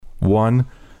One,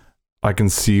 I can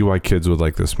see why kids would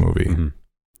like this movie. Mm-hmm.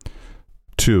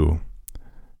 Two,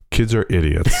 kids are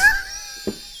idiots.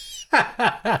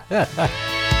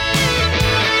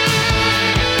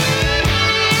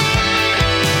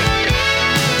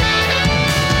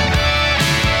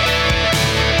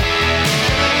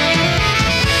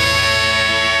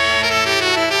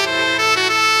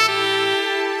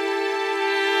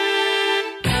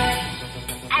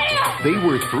 They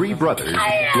were three brothers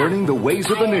learning the ways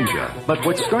of the ninja, but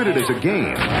what started as a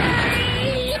game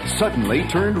suddenly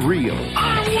turned real.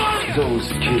 Those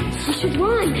kids. We should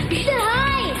run. We should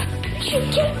hide. We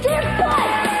should kick their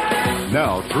butt.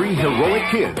 Now, three heroic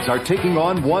kids are taking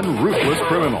on one ruthless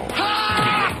criminal.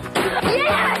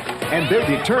 Yes! And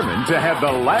they're determined to have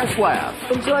the last laugh.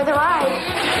 Enjoy the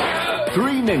ride.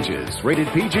 Three Ninjas, rated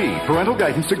PG, parental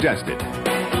guidance suggested.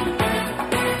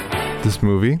 This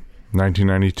movie,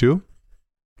 1992,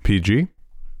 PG,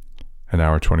 an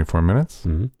hour 24 minutes,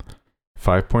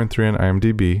 5.3 on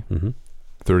IMDb,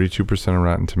 32% on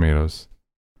Rotten Tomatoes.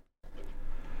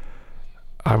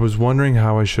 I was wondering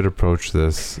how I should approach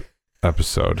this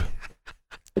episode.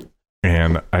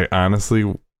 And I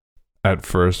honestly, at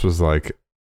first, was like,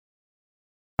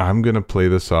 I'm going to play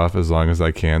this off as long as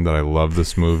I can that I love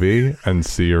this movie and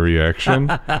see a reaction.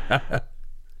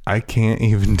 I can't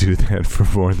even do that for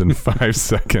more than 5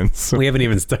 seconds. We haven't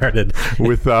even started.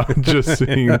 Without just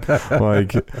saying,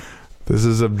 like, this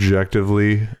is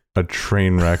objectively a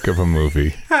train wreck of a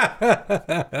movie.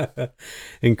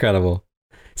 Incredible.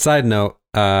 Side note,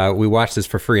 we watched this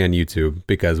for free on YouTube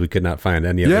because we could not find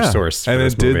any other source for and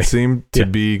this it movie. did seem to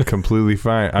be completely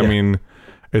fine. I mean,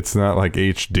 it's not like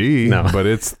HD, but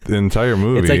it's the entire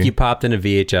movie. It's like you popped in a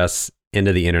VHS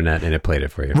into the internet and it played it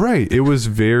for you. Right. It was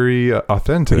very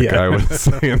authentic, I would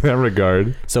say, in that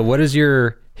regard. So what is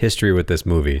your history with this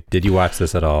movie? Did you watch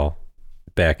this at all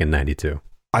back in 92?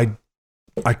 I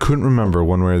couldn't remember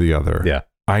one way or the other. Yeah.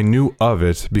 I knew of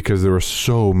it because there were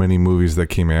so many movies that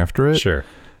came after it. Sure.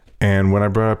 And when I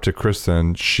brought it up to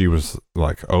Kristen, she was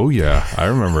like, oh yeah, I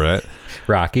remember it.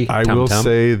 Rocky. I will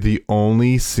say the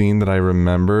only scene that I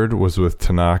remembered was with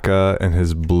Tanaka and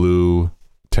his blue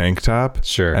tank top.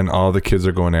 Sure. And all the kids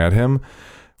are going at him.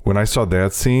 When I saw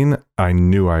that scene, I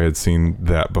knew I had seen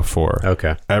that before.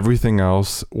 Okay. Everything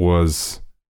else was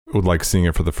like seeing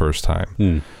it for the first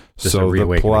time. Just so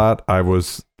the plot, I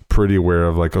was pretty aware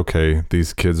of, like, okay,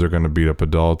 these kids are going to beat up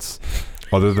adults.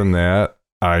 Other than that,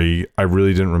 I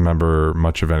really didn't remember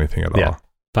much of anything at all.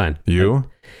 Fine. You?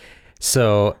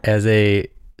 So as a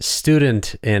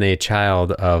student and a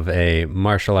child of a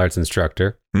martial arts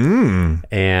instructor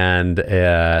and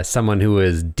someone who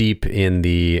was deep in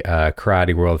the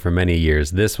karate world for many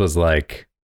years, this was like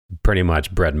pretty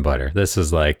much bread and butter. This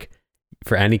is like,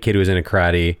 for any kid who was in a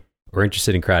karate or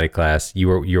interested in karate class, you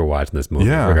were watching this movie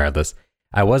regardless.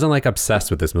 I wasn't like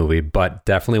obsessed with this movie, but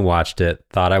definitely watched it.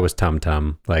 Thought I was Tum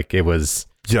Tum. Like it was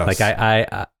like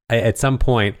I at some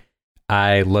point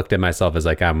I looked at myself as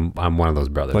like I'm one of those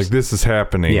brothers. Like, this is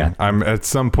happening. Yeah. I'm at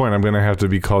some point I'm gonna have to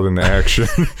be called into action.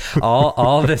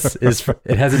 all this is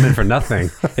it hasn't been for nothing.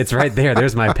 It's right there.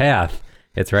 There's my path.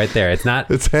 It's right there. It's not.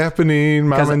 It's happening,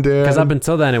 Mom and Dad. Because up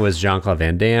until then, it was Jean-Claude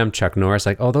Van Damme, Chuck Norris.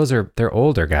 Like, oh, they're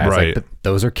older guys. Right. Like,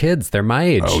 those are kids. They're my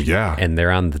age. Oh yeah. And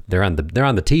they're on the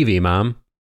TV, Mom.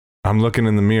 I'm looking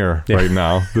in the mirror right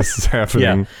now. This is happening.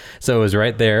 Yeah. So it was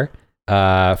right there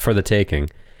for the taking,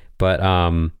 but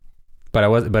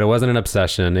it wasn't an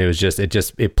obsession. It was just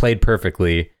it played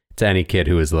perfectly to any kid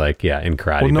who was like, in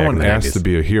karate. Well, no one asked to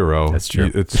be a hero. That's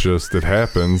true. It's just, it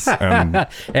happens. And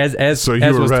as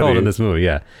was told in this movie.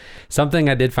 Yeah. Something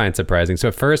I did find surprising. So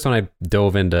at first, when I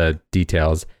dove into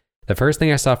details, the first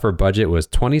thing I saw for budget was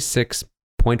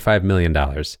 $26.5 million.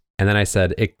 And then I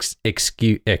said,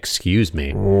 excuse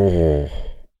me. Oh.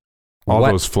 All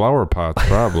those flower pots,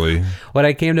 probably. What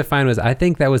I came to find was, I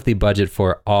think that was the budget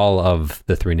for all of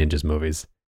the Three Ninjas movies.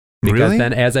 Because really?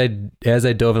 then as I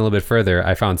dove in a little bit further,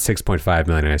 I found 6.5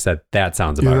 million, and I said, that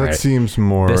sounds about right. That seems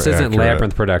more This isn't accurate.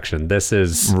 Labyrinth production. This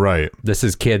is This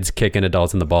is kids kicking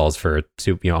adults in the balls for an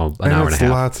hour and a half.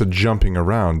 Lots of jumping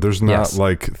around. There's not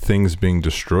like things being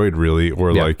destroyed really,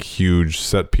 or like huge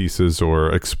set pieces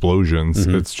or explosions.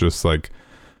 It's just like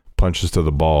punches to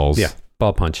the balls. Yeah,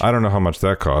 ball punch. I don't know how much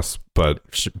that costs, but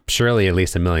surely at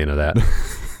least $1 million of that.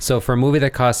 So for a movie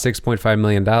that cost $6.5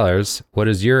 million, what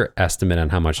is your estimate on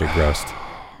how much it grossed?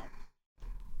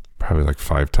 Probably like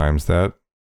 5 times that.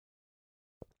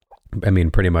 I mean,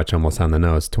 pretty much almost on the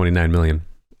nose, 29 million.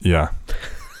 Yeah.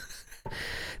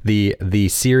 The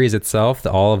series itself,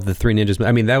 all of the Three Ninjas.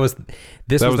 I mean,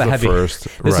 this was the heavy first.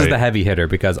 This is the heavy hitter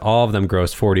because all of them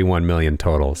grossed 41 million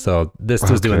total. So this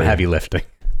was doing the heavy lifting.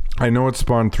 I know it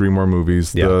spawned 3 more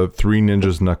movies. Yeah. The 3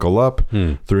 Ninjas Knuckle Up,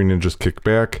 3 Ninjas Kick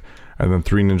Back, and then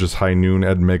 3 Ninjas High Noon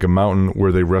at Mega Mountain,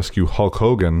 where they rescue Hulk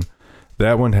Hogan.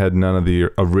 That one had none of the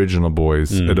original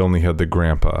boys. It only had the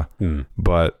grandpa.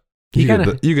 But you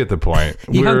get the point.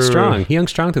 He hung strong. He hung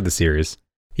strong through the series.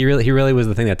 He really was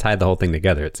the thing that tied the whole thing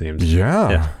together, it seems.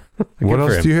 Yeah. What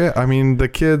else do you have? I mean, the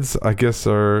kids, I guess,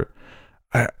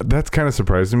 that's kind of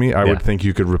surprising me. I would think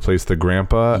you could replace the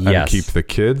grandpa and keep the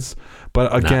kids.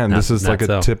 But again, this is like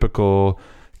a typical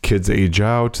kids age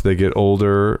out. They get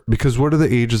older. Because what are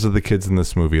the ages of the kids in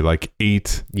this movie? Like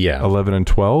 8, 11, and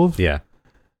 12? Yeah.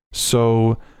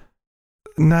 So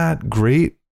not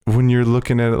great when you're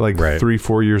looking at it like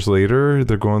 3-4 years later.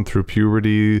 They're going through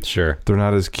puberty. Sure. They're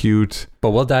not as cute.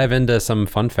 But we'll dive into some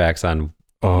fun facts on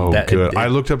good. I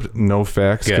looked up no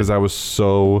facts because I was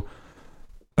so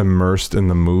immersed in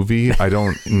the movie. I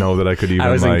don't know that I could even I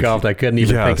was engulfed. I couldn't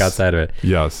even think outside of it.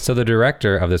 Yes. So the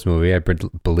director of this movie, I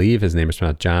believe his name is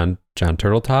John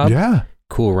Turteltaub. Yeah.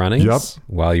 Cool Runnings.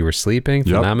 While You Were Sleeping.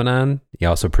 Phenomenon. He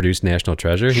also produced National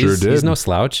Treasure. He's no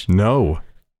slouch. No.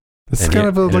 This is kind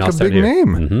of like a big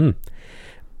name. Mm-hmm.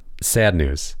 Sad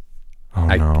news. Oh,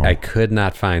 no. I could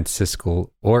not find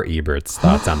Siskel or Ebert's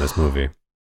thoughts on this movie.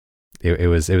 It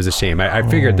was a shame. I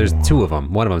figured there's 2 of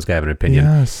them. One of them's got to have an opinion.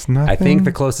 Yes, nothing. I think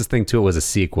the closest thing to it was a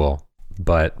sequel,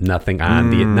 but nothing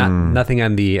on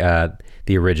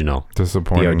the original.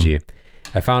 Disappointing. The OG.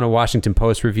 I found a Washington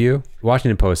Post review.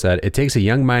 Washington Post said, "It takes a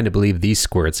young mind to believe these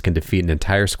squirts can defeat an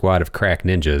entire squad of crack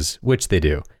ninjas," which they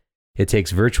do. "It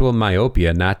takes virtual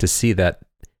myopia not to see that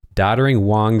doddering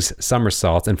Wong's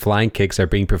somersaults and flying kicks are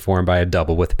being performed by a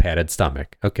double with a padded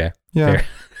stomach." Okay. Yeah. Fair.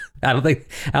 I don't think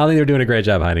they're doing a great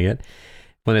job hiding it.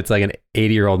 When it's like an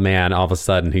 80-year-old man, all of a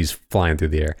sudden he's flying through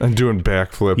the air and doing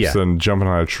backflips and jumping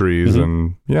out of trees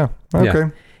and okay. Yeah.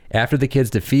 After the kids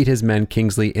defeat his men,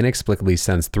 Kingsley inexplicably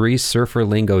sends 3 surfer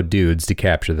lingo dudes to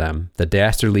capture them. The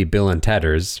dastardly Bill and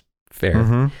Tedders,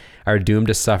 are doomed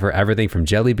to suffer everything from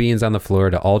jelly beans on the floor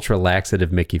to ultra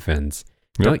laxative Mickey fins.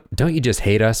 Don't you just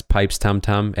hate us, pipes Tum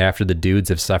Tum, after the dudes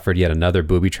have suffered yet another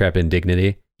booby trap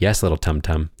indignity? Yes, little Tum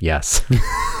Tum. Yes.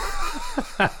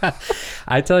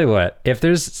 I tell you what, if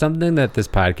there's something that this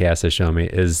podcast has shown me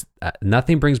is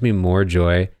nothing brings me more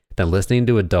joy than listening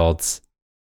to adults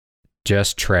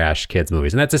just trash kids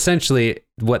movies. And that's essentially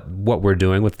what we're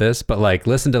doing with this. But like,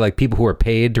 listen to like people who are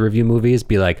paid to review movies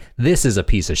be like, this is a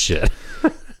piece of shit.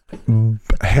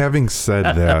 Having said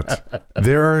that,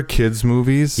 there are kids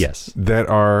movies that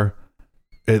are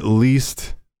at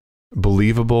least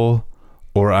believable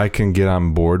or I can get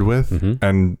on board with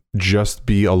and just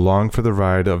be along for the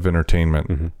ride of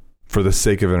entertainment for the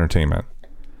sake of entertainment.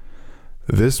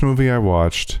 This movie I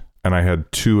watched and I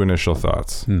had 2 initial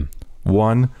thoughts.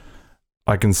 One,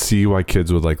 I can see why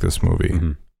kids would like this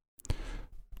movie.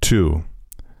 2,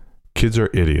 kids are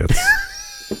idiots.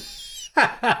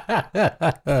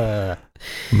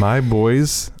 My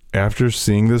boys, after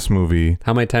seeing this movie...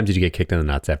 How many times did you get kicked in the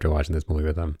nuts after watching this movie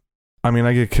with them? I mean,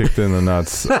 I get kicked in the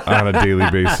nuts on a daily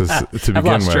basis to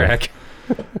begin with. Track.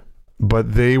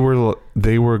 But they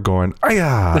were going,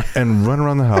 "Aya!" and run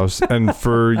around the house. And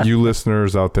for you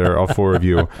listeners out there, all 4 of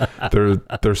you,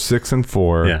 they're 6 and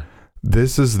 4. Yeah.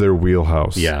 This is their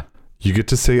wheelhouse. Yeah. You get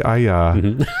to say "Aya."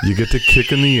 You get to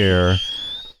kick in the air,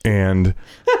 and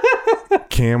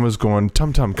Cam was going,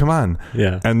 "Tum Tum, come on!"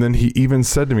 Yeah. And then he even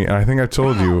said to me, and I think I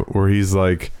told you, where he's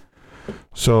like,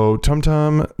 "So Tum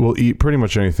Tum will eat pretty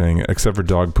much anything except for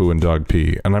dog poo and dog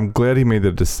pee." And I'm glad he made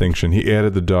the distinction. He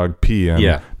added the dog pee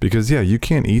in because you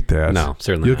can't eat that. No,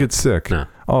 certainly you'll not. get sick. No.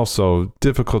 Also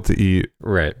difficult to eat.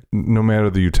 Right. No matter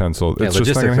the utensil, it's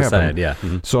just not going to happen. Aside, yeah.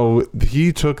 So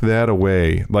he took that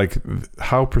away, like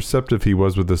how perceptive he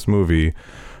was with this movie,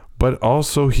 but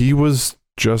also he was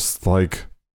just like,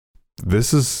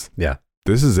 "This is it.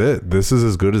 This is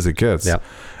as good as it gets." Yeah.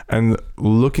 And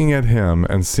looking at him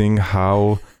and seeing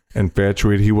how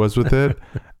infatuated he was with it,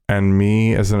 and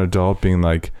me as an adult being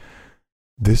like,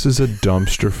 "This is a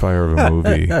dumpster fire of a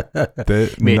movie."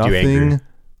 That made you angry.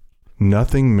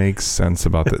 Nothing makes sense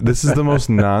about that. This is the most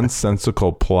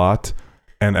nonsensical plot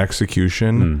and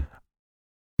execution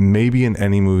maybe in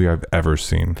any movie I've ever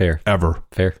seen. Fair. Ever.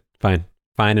 Fair. Fine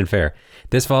and fair.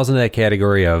 This falls into that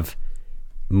category of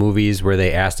movies where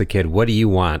they asked a kid, "What do you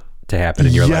want to happen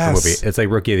in your life?" Movie. It's like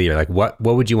Rookie of the Year. Like, what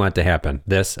would you want to happen?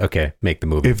 This? Okay, make the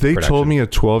movie. If they told me a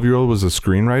 12-year-old was a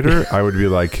screenwriter, I would be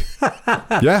like,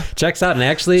 yeah. Checks out. And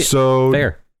actually,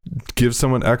 fair. Give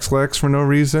someone X-Lax for no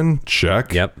reason?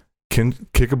 Check. Yep. Can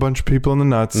kick a bunch of people in the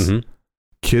nuts.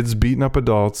 Kids beating up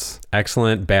adults.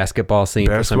 Excellent basketball scene.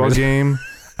 Basketball game.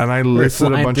 And I listed a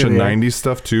flying bunch through of the air. 90s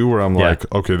stuff too, where I'm like,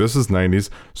 okay, this is 90s.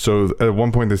 So at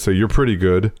one point they say, you're pretty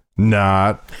good.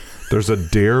 Not. There's a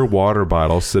Dare water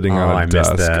bottle sitting on a I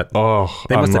desk. missed that. Oh,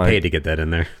 They must I'm have like, paid to get that in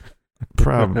there.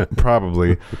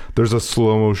 Probably. There's a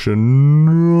slow motion.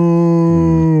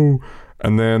 No.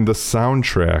 And then the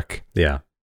soundtrack Yeah,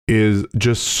 is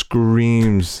just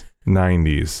screams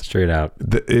 90s. straight out.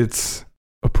 It's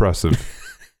oppressive.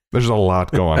 There's a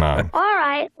lot going on. All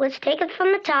right, let's take it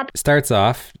from the top. Starts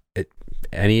off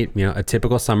a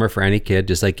typical summer for any kid,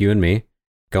 just like you and me,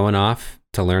 going off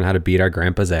to learn how to beat our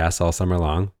grandpa's ass all summer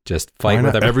long. Just fight Why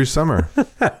with not? Every summer.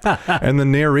 And the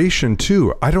narration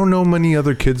too. I don't know many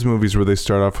other kids movies where they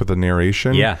start off with a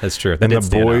narration. Yeah, that's true. That And did the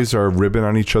stand out. boys are ribbing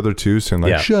on each other too, saying like,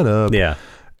 Yeah. shut up. Yeah,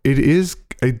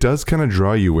 It does kind of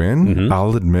draw you in, Mhm.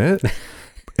 I'll admit.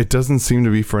 It doesn't seem to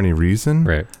be for any reason.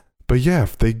 right. But yeah,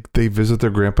 if they visit their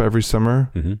grandpa every summer,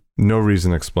 hmm no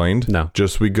reason explained. No.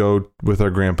 Just we go with our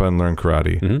grandpa and learn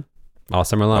karate. hmm All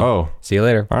summer long. Oh, See you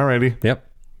later. alrighty. Yep.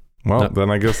 Well, No. then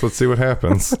I guess let's see what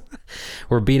happens.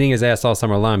 We're beating his ass all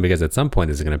summer long because at some point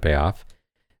this is going to pay off.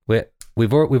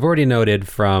 We've already noted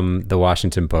from the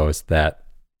Washington Post that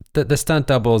the stunt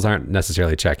doubles aren't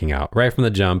necessarily checking out right from the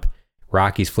jump.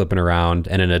 Rocky's flipping around,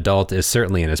 and an adult is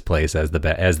certainly in his place as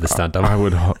the stunt double. I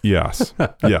would, yes.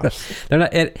 They're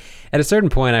not at a certain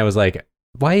point. I was like,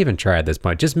 why even try at this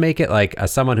point? Just make it like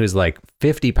someone who's like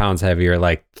 50 pounds heavier,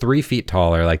 like 3 feet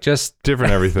taller, like just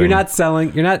Different everything. You're not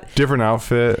Different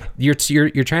outfit. you're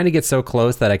trying to get so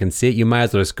close that I can see it. You might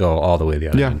as well just go all the way the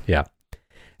other end. Yeah.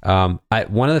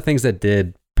 One of the things that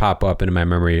did pop up into my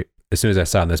memory as soon as I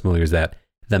saw it in this movie was that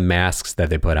the masks that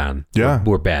they put on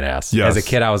were badass. Yes. As a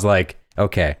kid, I was like,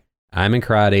 okay, I'm in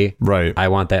karate. Right. I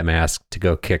want that mask to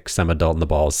go kick some adult in the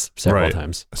balls several Right.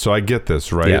 times. So I get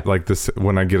this, right? Yeah. Like this,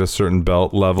 when I get a certain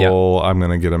belt level, I'm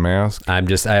going to get a mask. I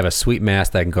have a sweet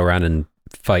mask that I can go around and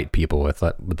fight people with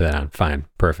that on. Fine.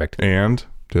 Perfect. And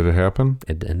did it happen?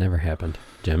 It never happened,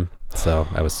 Jim. So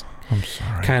I was I'm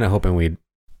sorry. kind of hoping we'd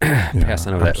pass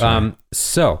on over I'm that. sorry.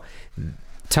 So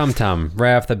Tum Tum,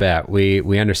 right off the bat, we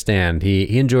understand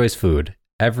he enjoys food.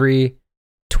 Every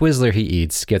Twizzler he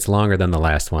eats gets longer than the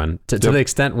last one to the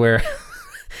extent where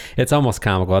it's almost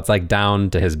comical. It's like down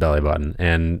to his belly button.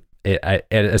 And at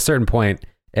a certain point,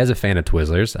 as a fan of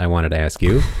Twizzlers, I wanted to ask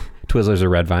you, Twizzlers or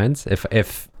Red Vines? If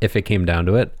it came down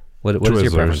to it, what is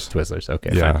your preference? Twizzlers.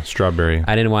 Okay, Yeah, fine. strawberry.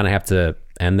 I didn't want to have to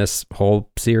end this whole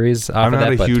series off I'm of not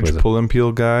that, a but huge Twizzler. pull and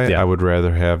peel guy. Yeah. I would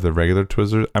rather have the regular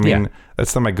Twizzlers. I mean,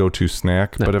 that's not my go-to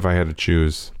snack, No. but if I had to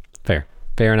choose, Fair,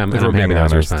 and I'm If we're happy being that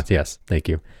was a honest. response. Yes, thank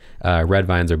you. Red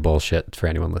Vines are bullshit for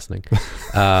anyone listening.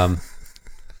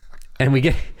 And we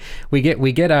get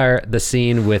the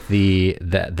scene with the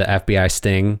FBI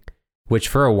sting, which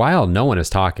for a while no one is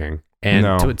talking, and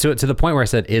No. to the point where I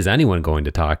said, "Is anyone going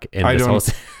to talk?" In I this whole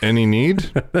don't. Any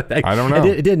need? I don't know.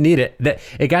 It didn't need it.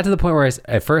 It got to the point where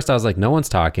at first I was like, "No one's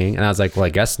talking," and I was like, "Well, I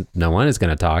guess no one is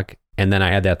going to talk." And then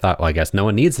I had that thought, "Well, I guess no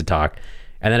one needs to talk."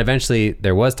 And then eventually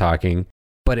there was talking.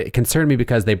 But it concerned me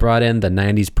because they brought in the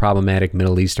 90s problematic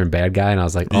Middle Eastern bad guy. And I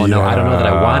was like, oh, no, I don't know that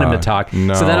I want him to talk.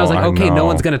 No, so then I was like, I okay, no know.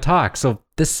 one's going to talk. So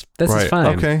this Right. is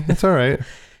fine. Okay, it's all right.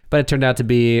 But it turned out to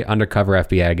be undercover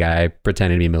FBI guy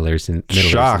pretending to be Middle Eastern.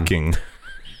 Shocking.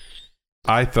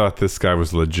 I thought this guy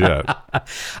was legit.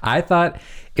 I thought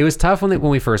it was tough when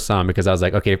we first saw him because I was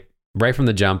like, okay, right from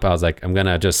the jump, I was like, I'm going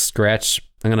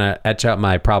to etch out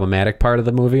my problematic part of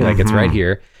the movie. Like it's right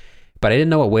here. But I didn't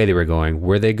know what way they were going.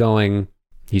 Were they going,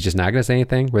 he's just not going to say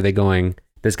anything? Were they going,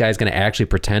 this guy's going to actually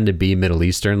pretend to be Middle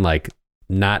Eastern, like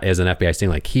not as an FBI sting,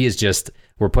 like he is just,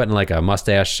 we're putting like a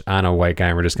mustache on a white guy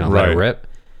and we're just going to let it rip.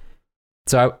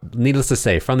 So needless to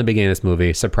say, from the beginning of this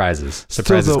movie, surprises.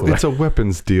 It's a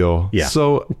weapons deal. Yeah.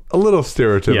 So a little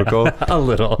stereotypical. Yeah, a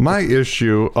little. My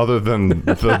issue, other than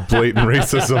the blatant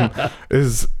racism,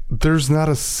 is there's not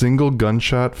a single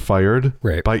gunshot fired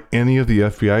Right. by any of the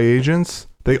FBI agents.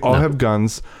 They all have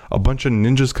guns. A bunch of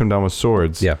ninjas come down with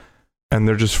swords. Yeah. And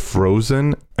they're just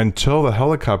frozen until the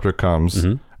helicopter comes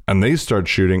and they start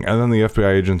shooting. And then the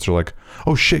FBI agents are like,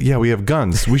 oh shit, yeah, we have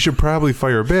guns. We should probably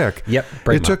fire back. Yep.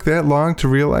 It took that long to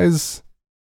realize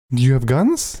you have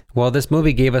guns? Well, this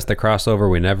movie gave us the crossover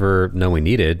we never know we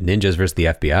needed. Ninjas versus the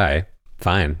FBI.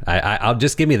 Fine. I'll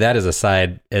just give me that as a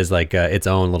side, as like its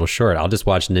own little short. I'll just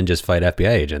watch ninjas fight FBI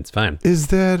agents. Fine. Is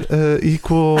that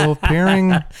equal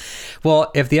pairing?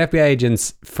 Well, if the FBI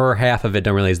agents for half of it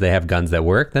don't realize they have guns that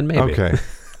work, then maybe.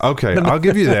 Okay, I'll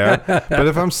give you that. But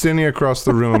if I'm standing across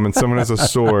the room and someone has a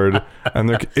sword,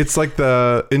 and it's like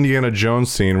the Indiana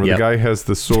Jones scene where the guy has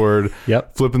the sword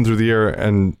flipping through the air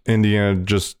and Indiana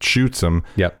just shoots him.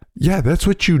 Yep. Yeah, that's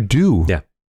what you do. Yeah.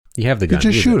 You have the gun.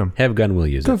 just use shoot it. him. Have gun, we'll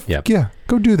use it. Yep. Yeah,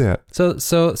 go do that. So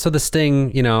the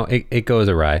sting, it goes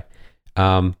awry.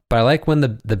 But I like when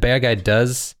the bad guy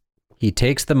he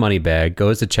takes the money bag,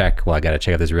 goes to check. Well, I got to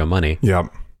check if there's real money. Yep.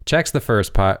 Checks the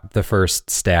first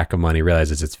stack of money,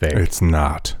 realizes it's fake. It's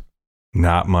not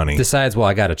money. Decides, well,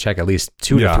 I got to check at least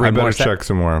 2 to 3 more. I better check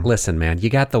some more. Listen, man,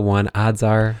 you got the one. Odds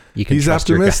are you can. He's trust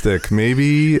your optimistic.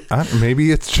 Maybe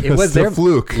it's just a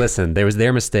fluke. Listen, there was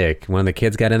their mistake when the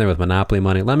kids got in there with Monopoly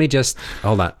money. Let me just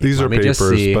hold on. These are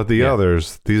papers, but the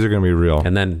others, these are going to be real.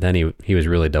 And then he was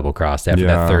really double crossed after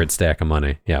that third stack of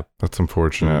money. Yeah, that's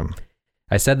unfortunate.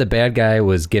 I said the bad guy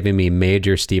was giving me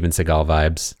major Steven Seagal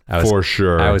vibes. For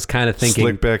sure. I was kind of thinking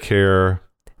slick back hair.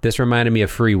 This reminded me of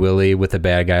Free Willy with the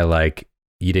bad guy, like,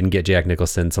 you didn't get Jack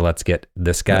Nicholson, so let's get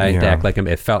this guy to act like him.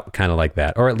 It felt kind of like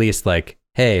that. Or at least like,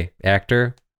 hey,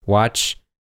 actor, watch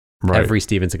every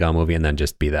Steven Seagal movie and then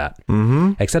just be that.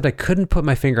 Mm-hmm. Except I couldn't put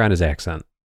my finger on his accent.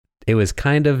 It was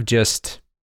kind of just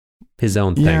his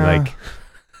own thing. Yeah. Like,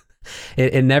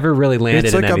 it never really landed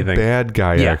in anything. It's like a bad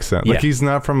guy accent. Like, he's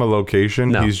not from a location.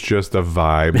 No. He's just a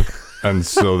vibe. And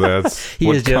so that's he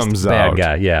what is just comes bad out.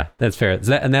 Guy. Yeah, that's fair.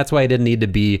 And that's why I didn't need to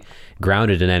be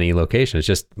grounded in any location. It's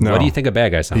just, what do you think a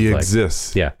bad guy sounds like? He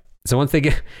exists. Yeah. So once they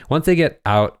get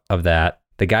out of that,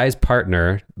 the guy's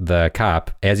partner, the cop,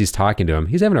 as he's talking to him,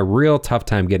 he's having a real tough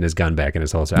time getting his gun back in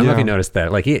his holster. I don't know if you noticed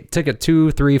that. Like, he took it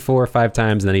 2, 3, 4, 5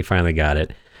 times, and then he finally got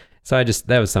it. So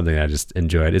that was something that I just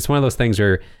enjoyed. It's one of those things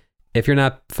where if you're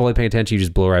not fully paying attention, you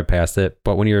just blow right past it.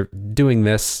 But when you're doing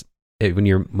this, when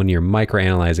you're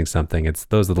microanalyzing something,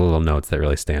 those are the little notes that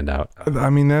really stand out.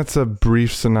 I mean, that's a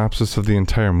brief synopsis of the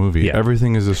entire movie. Yeah.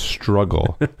 Everything is a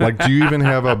struggle. Like, do you even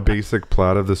have a basic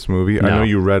plot of this movie? No. I know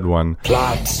you read one.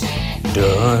 Plots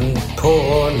done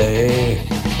poorly.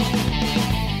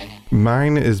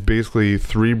 Mine is basically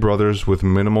 3 brothers with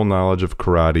minimal knowledge of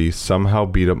karate somehow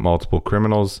beat up multiple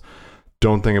criminals.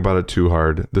 Don't think about it too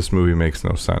hard. This movie makes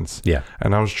no sense. Yeah.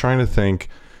 And I was trying to think,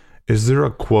 is there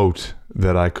a quote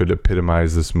that I could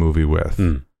epitomize this movie with?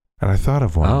 And I thought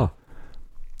of one. Oh.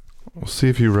 We'll see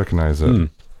if you recognize it.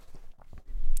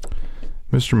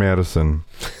 Mr. Madison,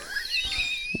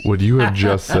 what you have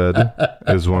just said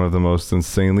is one of the most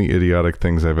insanely idiotic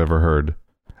things I've ever heard.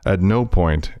 At no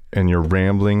point in your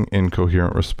rambling,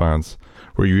 incoherent response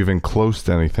were you even close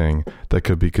to anything that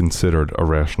could be considered a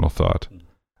rational thought.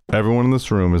 Everyone in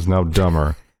this room is now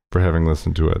dumber for having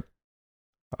listened to it.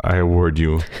 I award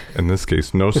you, in this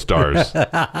case, no stars.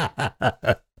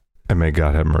 And may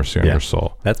God have mercy on your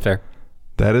soul. That's fair.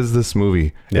 That is this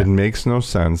movie. Yeah. It makes no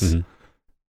sense.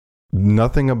 Mm-hmm.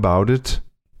 Nothing about it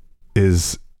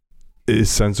is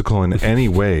sensical in any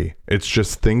way. It's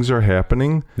just things are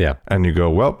happening. Yeah. And you go,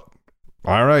 well,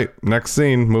 all right, next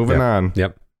scene, moving on.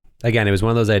 Yep. Again, it was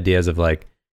one of those ideas of like,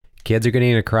 kids are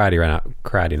getting into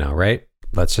karate now, right?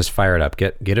 Let's just fire it up.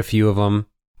 Get a few of them.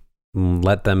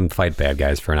 Let them fight bad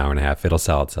guys for an hour and a half. It'll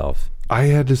sell itself. I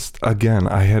had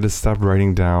to stop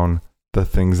writing down the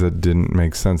things that didn't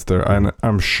make sense there. And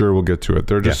I'm sure we'll get to it.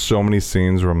 There are just so many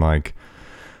scenes where I'm like,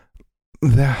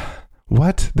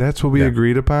 what? That's what we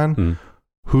agreed upon?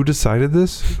 Who decided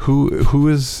this? Who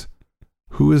is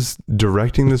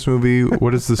directing this movie?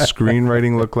 What does the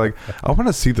screenwriting look like? I want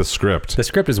to see the script. The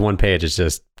script is one page. It's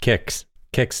just kicks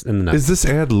in the nuts. Is this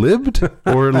ad-libbed?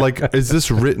 Or like, is this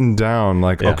written down?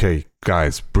 Like, okay,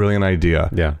 guys, brilliant idea.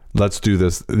 Yeah. Let's do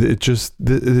this.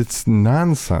 It's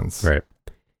nonsense. Right.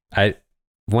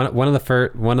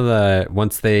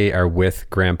 Once they are with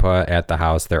Grandpa at the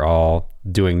house, they're all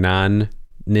doing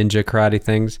non-ninja karate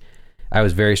things. I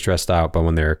was very stressed out, but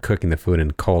when they're cooking the food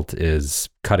and Colt is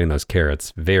cutting those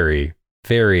carrots very,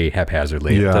 very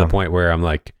haphazardly to the point where I'm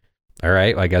like, all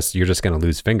right, well, I guess you're just going to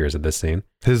lose fingers at this scene.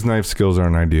 His knife skills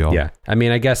aren't ideal. Yeah. I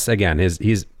mean, I guess, again,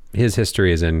 his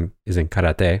history is in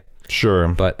karate.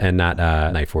 Sure. And not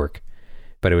knife work.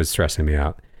 But it was stressing me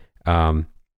out. And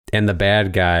the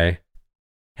bad guy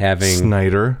having...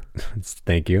 Snyder.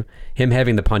 Thank you. Him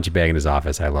having the punching bag in his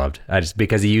office, I loved.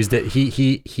 Because he used it.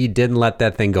 He didn't let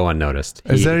that thing go unnoticed.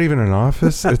 Is that even an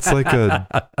office? It's like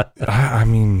I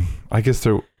mean, I guess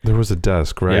there was a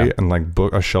desk, right? Yeah. And like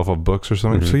a shelf of books or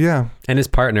something. So yeah. And his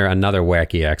partner, another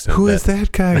wacky accent. Who is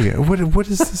that guy? What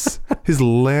is this? His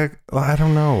leg? I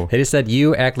don't know. They just said,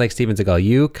 you act like Steven Seagal.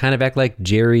 You kind of act like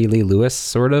Jerry Lee Lewis,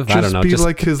 sort of. I don't know. Just be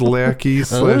like his lackey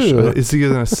slash... is he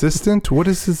an assistant? What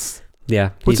is his...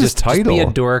 Yeah. What's his title? Just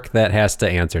be a dork that has to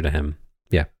answer to him.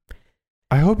 Yeah.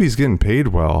 I hope he's getting paid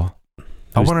well.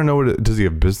 I want to know, does he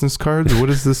have business cards? What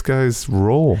is this guy's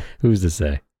role? Who's to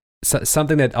say?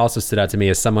 Something that also stood out to me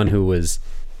as someone who was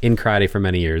in karate for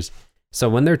many years, So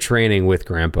when they're training with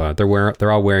Grandpa,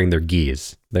 they're all wearing their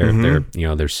gis,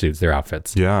 their suits, their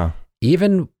outfits. Yeah.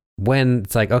 Even when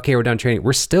it's like, okay, we're done training,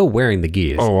 we're still wearing the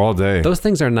gis. Oh, all day. Those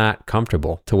things are not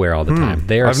comfortable to wear all the time.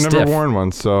 They are I've stiff. never worn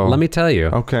one, so Let me tell you.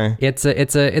 Okay. It's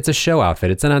a show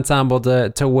outfit. It's an ensemble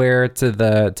to wear to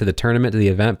the tournament, to the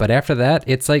event. But after that,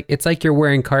 it's like you're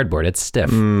wearing cardboard. It's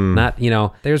stiff. Not,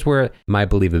 there's where my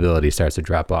believability starts to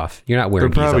drop off. You're not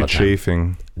wearing They're gis all probably the time.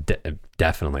 chafing.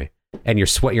 Definitely. And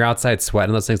you're outside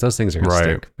sweating those things. Those things are gonna Right.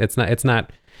 stink. It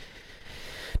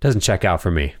doesn't check out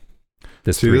for me.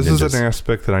 This is an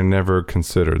aspect that I never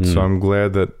considered. So I'm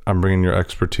glad that I'm bringing your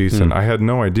expertise in. I had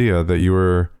no idea that you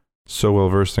were so well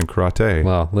versed in karate.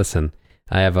 Well, listen,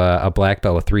 I have a black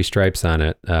belt with 3 stripes on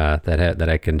it that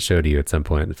I can show to you at some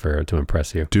point to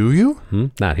impress you. Do you?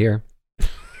 Not here,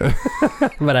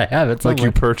 but I have it somewhere. Like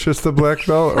you purchased the black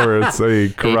belt, or it's a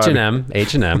karate?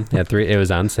 H&M. Yeah, 3. It was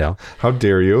on sale. How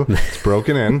dare you? It's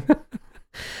broken in.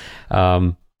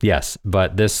 Yes,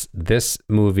 but this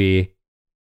movie.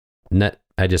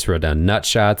 I just wrote down nut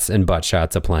shots and butt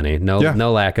shots aplenty.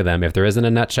 No lack of them. If there isn't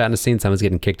a nut shot in a scene, someone's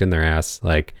getting kicked in their ass.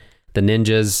 Like the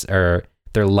ninjas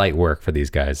they're light work for these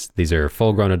guys. These are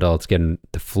full grown adults getting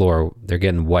the floor. They're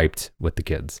getting wiped with the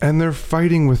kids. And they're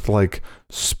fighting with like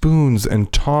spoons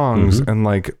and tongs and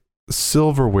like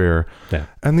silverware. Yeah.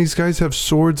 And these guys have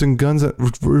swords and guns.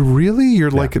 Really?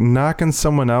 You're like knocking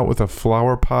someone out with a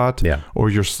flower pot, or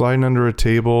you're sliding under a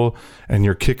table and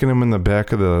you're kicking them in the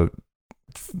back of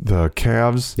the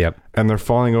calves, and they're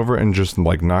falling over and just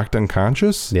like knocked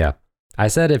unconscious. Yeah, I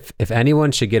said if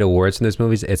anyone should get awards from those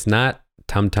movies, it's not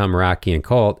Tum Tum, Rocky, and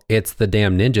Colt. It's the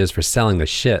damn ninjas for selling the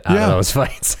shit out of those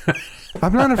fights.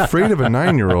 I'm not afraid of a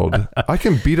 9-year-old. I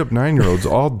can beat up 9-year-olds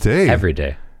all day, every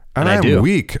day, and I'm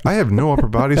weak. I have no upper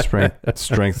body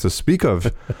strength to speak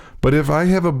of. But if I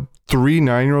have 3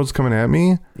 9-year-olds coming at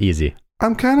me, easy.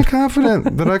 I'm kind of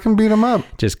confident that I can beat them up.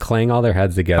 Just clang all their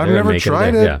heads together. I've never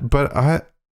tried it, but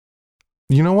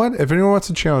you know what? If anyone wants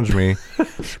to challenge me,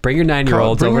 bring your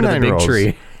 9-year-olds over to the big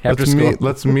tree after school.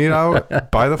 Let's meet out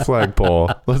by the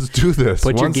flagpole. Let's do this.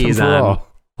 Put once your gis and for on. all.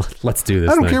 Let's do this.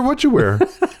 I don't care what you wear.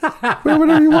 Wear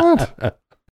whatever you want.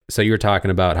 So you were talking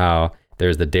about how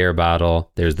there's the dare bottle,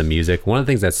 there's the music. One of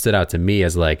the things that stood out to me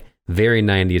as like very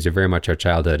 90s or very much our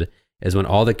childhood is when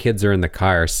all the kids are in the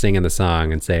car singing the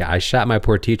sung and say, I shot my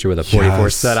poor teacher with a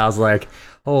 44 set. I was like,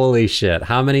 holy shit.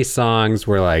 How many songs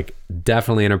were like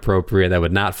definitely inappropriate that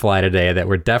would not fly today, that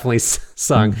were definitely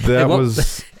sung? That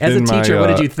was as a teacher, what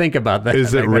did you think about that?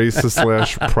 Is it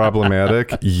racist /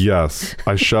 problematic? Yes.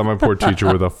 I shot my poor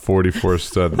teacher with a 44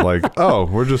 stud. Like, oh,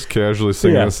 we're just casually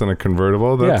singing this in a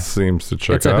convertible? That seems to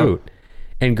check out. It's a hoot.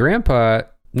 And Grandpa,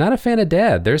 not a fan of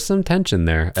Dad. There's some tension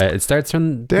there. It starts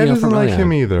from Dad doesn't like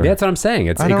him either. That's what I'm saying.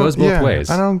 It goes both ways.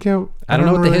 I don't know what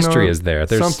really the history is there.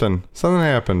 There's something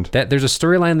happened. There's a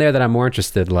storyline there that I'm more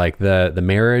interested. Like the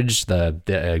marriage.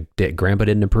 The Grandpa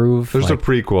didn't approve. There's a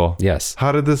prequel. Yes.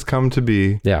 How did this come to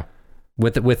be? Yeah.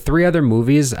 With 3 other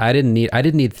movies, I didn't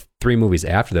need 3 movies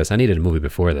after this. I needed a movie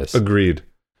before this. Agreed.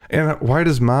 And why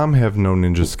does Mom have no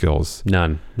ninja skills?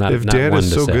 None. If Dad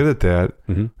is so good at that,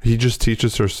 he just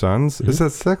teaches her sons. Is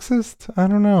that sexist? I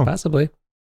don't know. Possibly.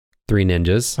 3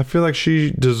 ninjas. I feel like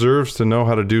she deserves to know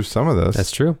how to do some of this.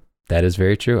 That's true. That is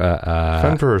very true.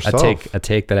 Fun for herself. A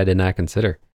take that I did not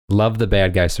consider. Love the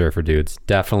bad guy surfer dudes.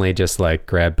 Definitely just like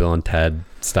grab Bill and Ted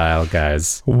style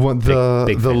guys. What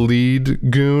the lead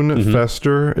goon,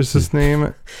 Fester is his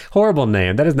name. Horrible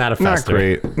name. That is not a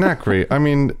Fester. Not great. I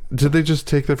mean, did they just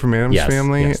take that from Addams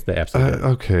Family? Yes, they absolutely did.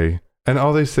 Okay. And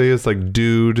all they say is like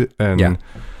dude and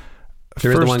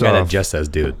There is the one guy that just says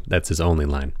dude. That's his only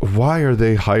line. Why are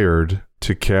they hired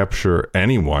to capture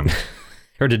anyone?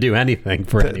 Or to do anything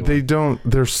for anyone?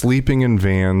 They're sleeping in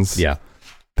vans. Yeah.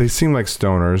 They seem like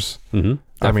stoners.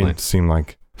 I mean, seem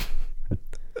like.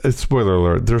 Spoiler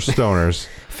alert, they're stoners.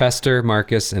 Fester,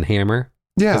 Marcus, and Hammer.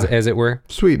 Yeah. As it were.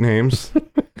 Sweet names.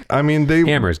 I mean,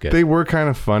 Hammer's good. They were kind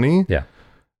of funny. Yeah.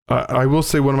 I will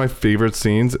say one of my favorite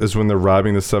scenes is when they're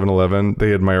robbing the 7-Eleven.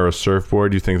 They admire a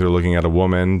surfboard. You think they're looking at a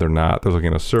woman. They're not. They're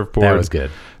looking at a surfboard. That was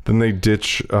good. Then they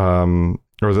ditch, or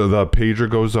the pager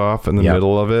goes off in the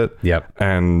middle of it. Yep.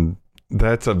 And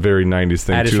that's a very 90s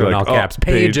thing, too. Like, all caps.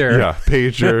 Pager.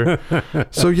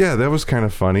 Pager. So, yeah, that was kind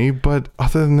of funny. But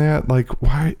other than that, like,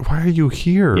 why are you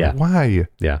here? Yeah. Why?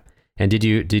 Yeah. And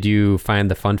did you find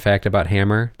the fun fact about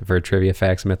Hammer, the Verd Trivia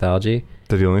Facts and Mythology?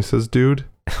 That he only says dude?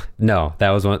 No, that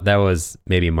was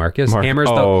maybe Marcus. Hammer's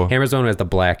the one who has the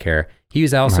black hair. He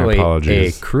was also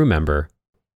a crew member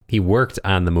he worked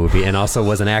on the movie and also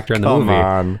was an actor in the Come movie.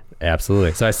 on.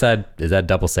 Absolutely. So I said, is that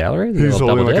double salary? Is it He's little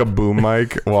holding double like a dip? boom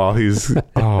mic while he's.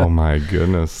 Oh my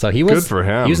goodness. So he was good for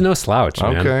him. He was no slouch,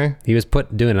 man. Okay. He was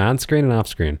doing it on screen and off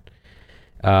screen.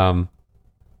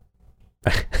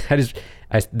 This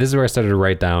is where I started to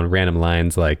write down random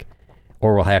lines like,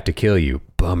 "Or we'll have to kill you."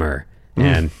 Bummer.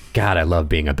 And God, I love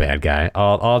being a bad guy.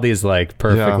 All these like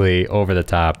perfectly over the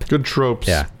top. Good tropes.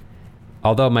 Yeah.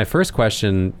 Although my first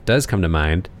question does come to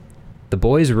mind, the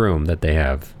boys' room that they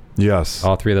have. Yes.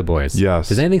 All three of the boys. Yes.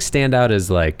 Does anything stand out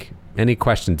as like any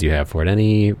questions you have for it?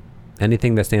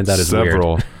 Anything that stands out as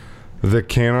Several. weird? The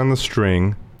can on the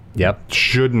string Yep.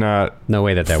 should not No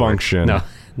way that function. works.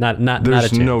 No, not There's a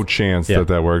chance. no chance Yeah.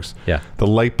 that works. Yeah. The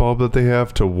light bulb that they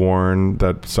have to warn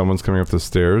that someone's coming up the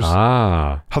stairs.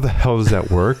 Ah. How the hell does that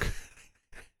work?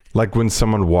 Like when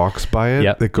someone walks by it,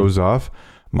 Yep. it goes off.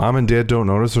 Mom and dad don't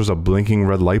notice there's a blinking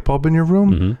red light bulb in your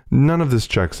room. None of this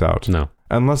checks out. No.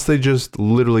 Unless they just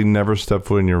literally never step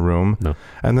foot in your room. No.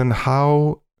 And then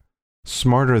how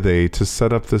smart are they to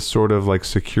set up this sort of like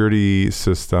security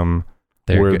system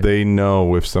where Good. they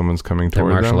know if someone's coming They're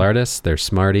toward martial them? artists. They're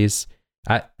smarties.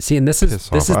 I see, and this is Piss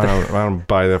this off. is I don't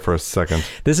buy that for a second.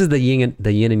 this is the yin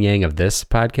and yang of this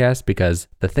podcast, because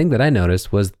the thing that I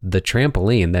noticed was the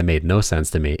trampoline that made no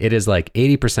sense to me. It is like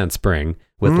 80% spring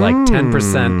with like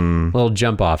 10% little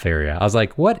jump off area. I was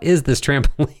like, what is this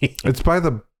trampoline?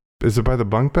 Is it by the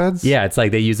bunk beds? Yeah, it's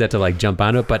like they use that to like jump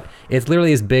onto it, but it's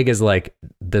literally as big as like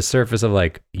the surface of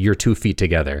like your 2 feet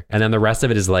together, and then the rest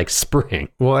of it is like spring.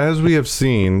 Well, as we have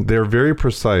seen, they're very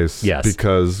precise. Yes.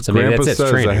 Because So maybe Grandpa that's it, says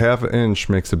training. a half inch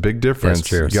makes a big difference. That's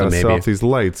true. You So got to set maybe- off these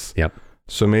lights. Yep.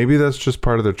 So maybe that's just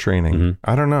part of their training. Mm-hmm.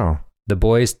 I don't know. The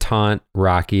boys taunt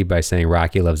Rocky by saying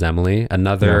Rocky Loves Emily,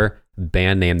 another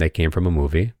band name that came from a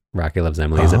movie. Rocky Loves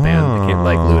Emily is a band that came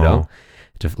like Ludo.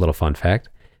 Just a little fun fact.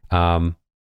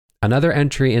 Another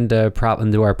entry into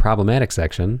our problematic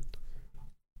section.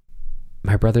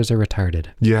 My brothers are retarded.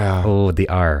 Yeah. Oh, the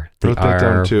R. The Wrote that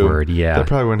down R too. word. Yeah. That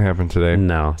probably wouldn't happen today.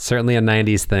 No, certainly a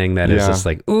 90s thing that is Yeah. just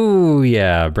like, ooh,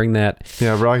 yeah, bring that.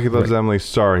 Yeah, Rocky Loves Emily.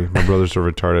 Sorry, my brothers are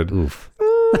retarded. Oof.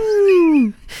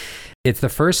 It's the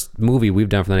first movie we've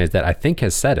done for the 90s that I think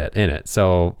has said it in it.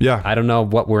 So Yeah. I don't know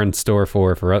what we're in store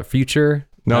for future.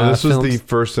 No, this was films. the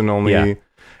first and only, Yeah.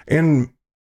 and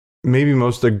maybe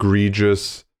most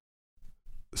egregious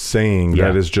saying Yeah.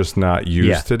 that is just not used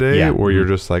Yeah. today, Yeah. where you're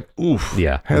just like, oof.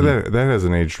 Yeah. Hey, that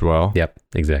hasn't aged well. Yep,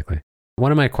 exactly.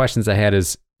 One of my questions I had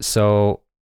is, so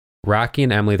Rocky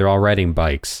and Emily, they're all riding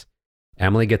bikes.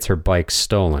 Emily gets her bike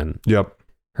stolen. Yep.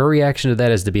 Her reaction to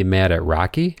that is to be mad at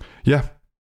Rocky. Yeah.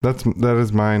 That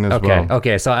is mine as Okay. well.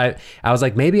 Okay. So I was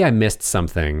like, maybe I missed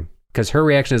something, because her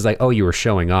reaction is like, oh, you were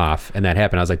showing off, and that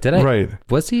happened. I was like, did I? Right.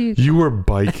 Was he? You were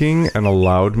biking and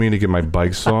allowed me to get my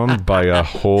bike stolen by a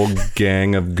whole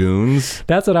gang of goons.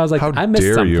 That's what I was like. How I missed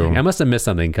dare something. you. I must have missed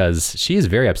something, because she's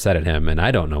very upset at him, and I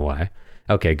don't know why.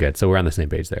 Okay, good. So we're on the same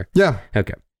page there. Yeah.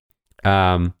 Okay.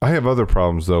 I have other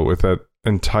problems though with that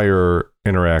entire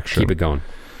interaction. Keep it going.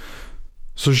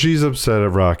 So she's upset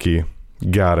at Rocky.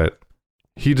 Got it.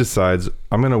 He decides,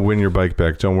 I'm going to win your bike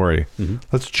back. Don't worry. Mm-hmm.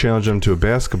 Let's challenge him to a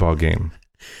basketball game.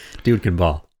 Dude can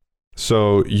ball.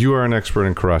 So you are an expert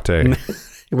in karate.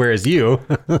 Whereas you,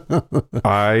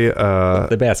 I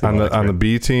the basketball on the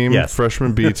B team, Yes.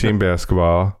 freshman B team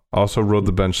basketball. Also rode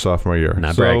the bench sophomore year.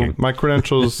 Not so bragging. my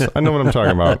credentials, I know what I'm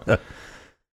talking about.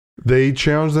 They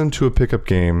challenge them to a pickup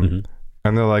game, Mm-hmm.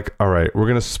 and they're like, "All right, we're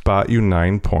gonna spot you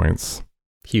 9 points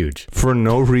huge for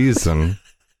no reason,"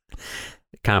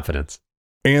 confidence.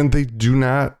 and they do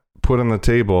not put on the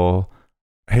table,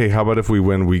 "Hey, how about if we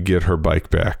win, we get her bike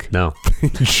back?" No. They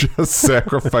just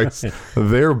sacrifice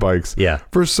their bikes. Yeah.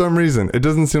 For some reason, it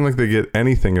doesn't seem like they get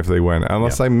anything if they win,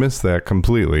 unless I miss that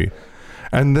completely.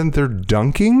 And then they're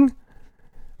dunking.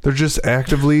 They're just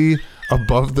actively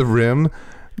above the rim.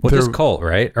 Well, They're- just Colt,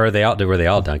 right? Or were they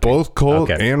all dunking? both Colt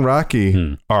Okay. and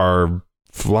Rocky are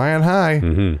flying high,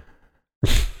 Mm-hmm.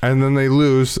 and then they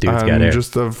lose Dude's got on air.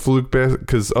 just a fluke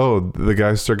because the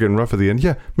guys start getting rough at the end.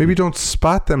 Yeah, maybe don't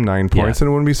spot them 9 points, Yeah. and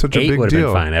it wouldn't be such a 8 big would have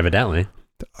deal. been fine, evidently.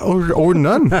 Or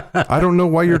none. I don't know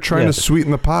why you're trying Yeah. to sweeten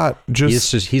the pot.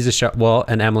 He's a show. Well,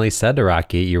 and Emily said to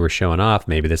Rocky, "You were showing off.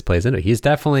 Maybe this plays into it."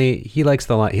 He likes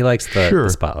the Sure.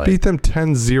 spotlight. Beat them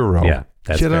 10-0. Yeah,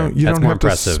 that's you fair. don't, you That's don't more have to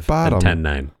impressive spot than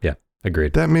them. 10-9. Yeah,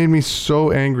 agreed. That made me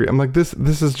so angry. I'm like, this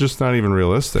is just not even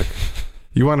realistic.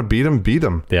 You want to beat them? Beat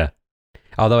them. Yeah.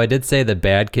 Although I did say the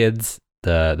bad kids,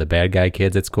 the bad guy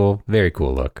kids at school, very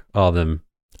cool look. All of them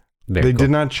They did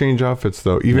not change outfits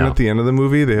though. Even No. at the end of the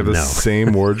movie, they have the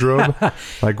same wardrobe.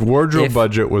 Like wardrobe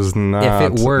budget was not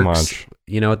if it works, much.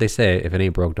 you know what they say: if it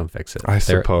ain't broke, don't fix it. I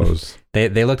suppose.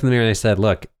 They looked in the mirror and they said,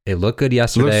 "Look, it looked good It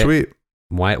yesterday. looks sweet.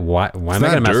 Why am I It's gonna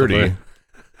not mess dirty. with it?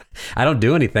 I don't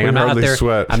do anything. We I'm not out hardly there.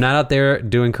 sweat. I'm not out there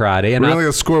doing karate. We're only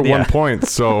gonna score 1 point,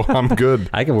 so I'm good.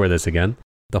 I can wear this again.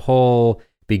 The whole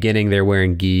beginning, they're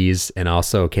wearing gis and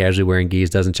also casually wearing gis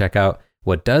doesn't check out.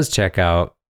 What does check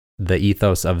out the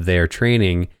ethos of their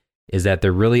training is that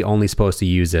they're really only supposed to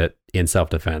use it in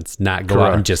self-defense, not go out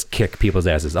and Correct. just kick people's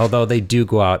asses. Although they do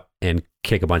go out and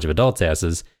kick a bunch of adults'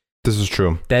 asses. This is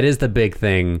true. That is the big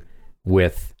thing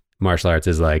with martial arts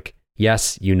is like,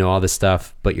 yes, you know all this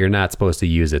stuff, but you're not supposed to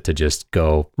use it to just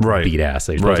go beat ass.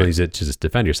 You're supposed to use it to just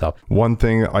defend yourself. One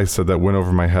thing I said that went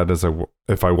over my head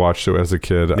if I watched it as a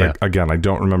kid, Yeah. I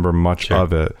don't remember much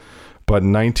of it, but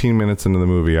 19 minutes into the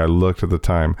movie, I looked at the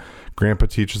time. Grandpa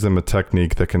teaches them a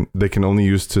technique that they can only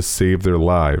use to save their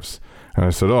lives. And I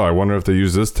said, oh, I wonder if they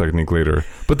use this technique later.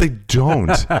 But they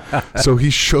don't. So he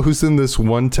shows them this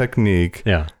one technique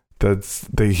Yeah.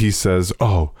 he says,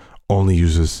 oh, only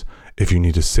use this if you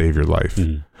need to save your life.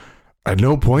 At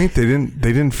no point they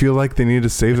didn't feel like they needed to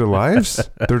save their lives.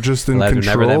 They're just in Lives are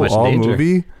never that control much all danger.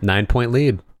 movie. 9-point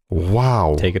lead.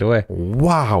 Wow. Take it away.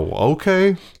 Wow.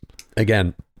 Okay.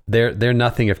 Again, they're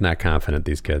nothing if not confident,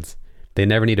 these kids. They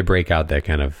never need to break out those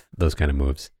kind of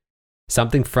moves.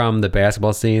 Something from the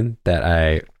basketball scene that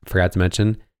I forgot to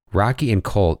mention, Rocky and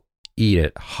Colt eat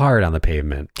it hard on the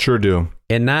pavement. Sure do.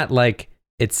 And not like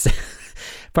it's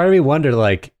part of me wondered,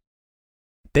 like,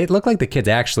 they look like the kids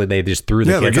actually, they just threw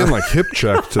the Yeah, they're kids getting on. like hip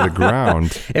checked to the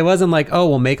ground. It wasn't like, oh,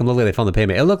 we'll make them look like they fell on the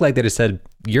pavement. It looked like they just said,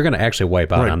 you're going to actually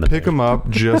wipe out on the Pick them up,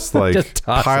 just like Just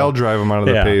toss pile 'em. drive them out of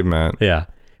the Yeah. pavement. Yeah.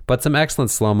 But some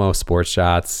excellent slow-mo sports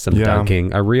shots, some Yeah.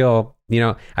 dunking, a real,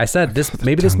 I said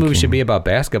maybe this movie should be about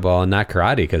basketball and not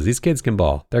karate because these kids can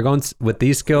ball. They're going with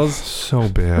these skills. So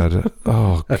bad.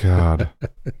 Oh God.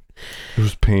 It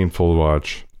was painful to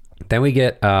watch. Then we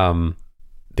get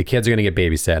the kids are going to get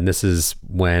babysat, and this is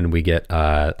when we get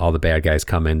all the bad guys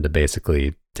come in to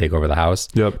basically take over the house.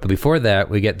 Yep. But before that,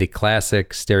 we get the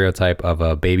classic stereotype of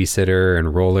a babysitter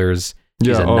and rollers.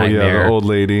 She's Yeah. a Oh nightmare. yeah. The old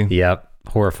lady. Yep.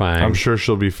 Horrifying. I'm sure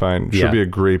she'll be fine. She'll Yeah. be a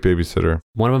great babysitter.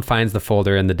 One of them finds the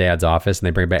folder in the dad's office, and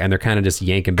they bring it back, and they're kind of just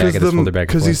yanking back at this folder back and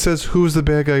Because he forth. says, "Who's the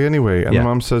bad guy anyway?" And Yeah. the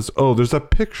mom says, "Oh, there's a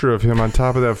picture of him on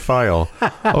top of that file."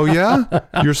 Oh yeah,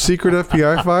 your secret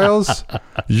FBI files.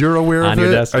 You're aware On of your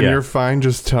it, desk, and yeah. you're fine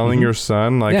just telling your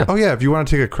son, like, Yeah. "Oh yeah, if you want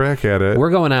to take a crack at it, We're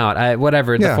going out.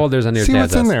 Whatever. The folder's on your see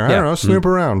dad's what's in desk. there. Yeah. I don't know, snoop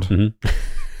around." Mhm.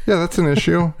 Yeah, that's an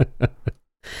issue.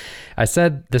 I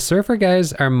said the surfer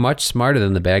guys are much smarter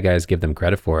than the bad guys give them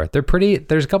credit for.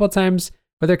 There's a couple of times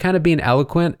where they're kind of being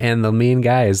eloquent, and the mean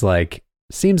guy is like,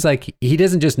 seems like he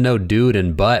doesn't just know dude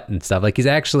and butt and stuff. Like he's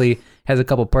actually has a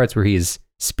couple parts where he's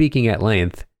speaking at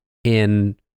length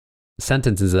in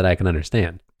sentences that I can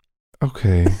understand.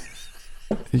 Okay.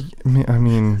 I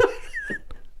mean,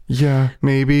 yeah,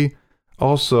 maybe.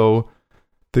 Also,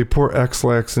 they pour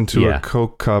X-Lax into Yeah. a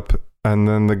Coke cup, and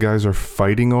then the guys are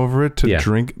fighting over it to Yeah.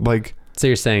 drink. Like, So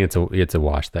you're saying it's a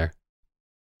wash there?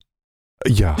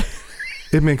 yeah,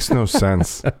 it makes no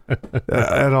sense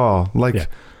at all. Like, Yeah.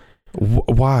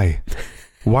 why?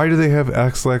 Why do they have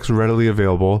X-Lax readily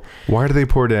available? Why do they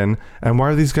pour it in? And why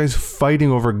are these guys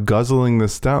fighting over guzzling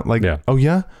this down? Like, Yeah. oh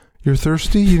yeah, you're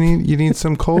thirsty? You need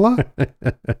some cola?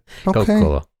 Okay.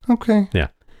 Coca-Cola. Okay.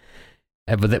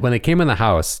 But when they came in the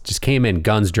house, just came in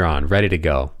guns drawn, ready to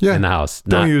go Yeah. in the house.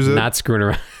 Don't use it. Not screwing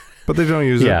around. But they don't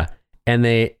use it. Yeah. And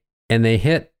they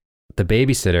hit the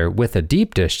babysitter with a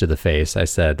deep dish to the face. I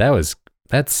said that's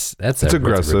It's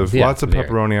aggressive. Lots of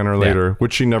pepperoni on her later,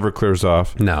 which she never clears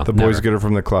off. No, The boys never. get her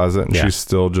from the closet, and Yeah. she's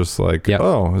still just like, Yep.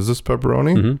 "Oh, is this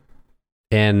pepperoni?" Mhm.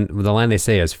 And the line they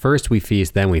say is, "First we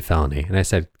feast, then we felony." And I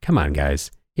said, "Come on, guys,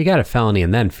 you got a felony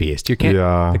and then feast. You can't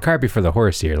Yeah. the cart before the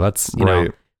horse here. Let's you know,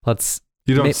 Right. let's."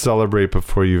 You don't May- celebrate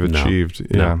before you've No.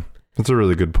 achieved. No. Yeah. That's a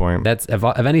really good point. That's of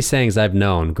any sayings I've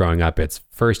known growing up. It's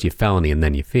first you felony and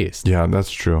then you feast. Yeah,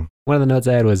 that's true. One of the notes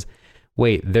I had was,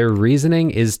 wait, their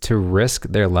reasoning is to risk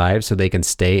their lives so they can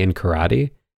stay in karate?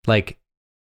 Like,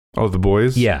 Oh, the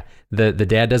boys? yeah, the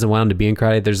dad doesn't want them to be in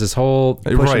karate. There's this whole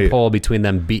push Right. and pull between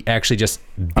them actually just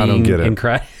I don't being get it. in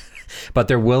karate. But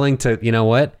they're willing to, you know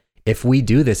what? If we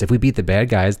do this, if we beat the bad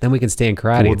guys, then we can stay in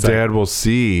karate. Well, It's like, Dad will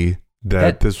see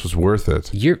that this was worth it.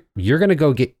 you're going to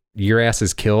go get your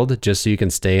asses killed just so you can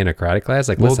stay in a karate class?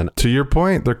 Like, Well, listen, to your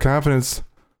point, their confidence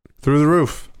through the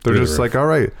roof. They're Through the just roof. like, all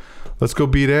right, let's go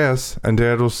beat ass. And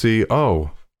Dad will see,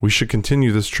 oh, we should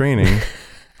continue this training.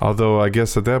 Although I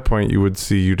guess at that point you would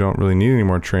see you don't really need any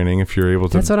more training if you're able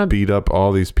to beat up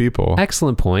all these people.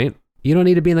 Excellent point. You don't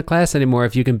need to be in the class anymore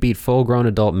if you can beat full-grown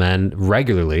adult men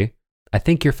regularly. I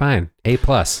think you're fine. A+.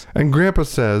 And Grandpa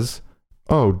says,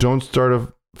 oh, don't start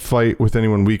a fight with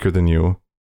anyone weaker than you,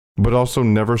 but also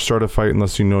never start a fight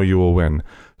unless you know you will win.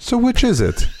 So which is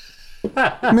it?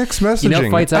 Mixed messaging. You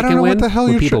know fights I don't can know win what the hell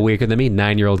with you're people weaker than me,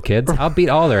 9-year-old kids. I'll beat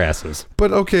all their asses.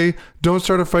 But okay, don't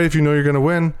start a fight if you know you're going to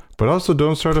win, but also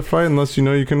don't start a fight unless you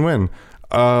know you can win.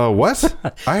 What?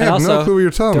 I have also, no clue what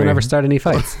you're telling me. Don't ever start any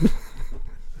fights.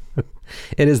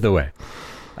 It is the way.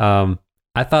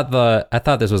 I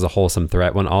thought this was a wholesome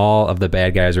threat when all of the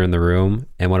bad guys are in the room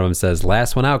and one of them says,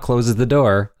 "Last one out closes the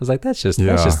door." I was like, that's just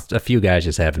a few guys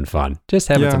just having fun, just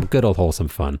having some good old wholesome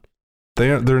fun.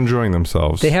 They're enjoying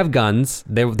themselves. They have guns.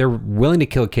 They're willing to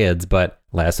kill kids, but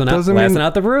last one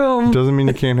out the room doesn't mean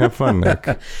you can't have fun, Nick.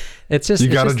 It's just you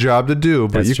got a job to do,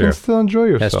 but you can still enjoy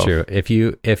yourself. That's true. If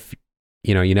you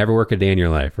never work a day in your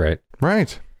life, right?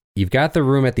 Right. You've got the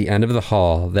room at the end of the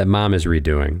hall that Mom is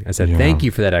redoing. I said, thank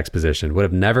you for that exposition. Would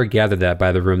have never gathered that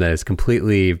by the room that is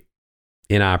completely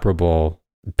inoperable.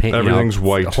 Paint, everything's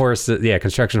white. Horses,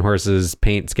 construction horses,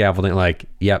 paint, scaffolding. Like,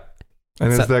 yep.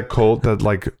 And it's that Colt that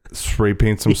like spray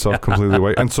paints himself completely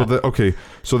white. And so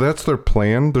so that's their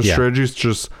plan. Their strategy is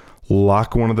just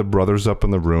lock one of the brothers up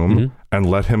in the room and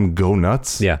let him go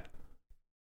nuts. Yeah.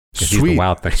 Sweet,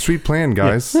 wild thing. Sweet plan,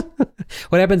 guys.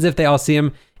 What happens if they all see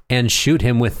him and shoot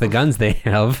him with the guns they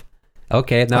have?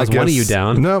 Okay, now it's one of you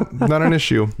down. No, not an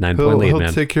issue. 9-point lead, he'll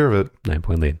man. Take care of it.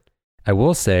 9-point lead. I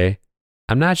will say,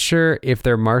 I'm not sure if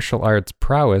their martial arts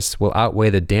prowess will outweigh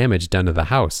the damage done to the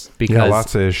house. Because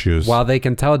lots of issues. While they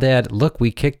can tell Dad, look,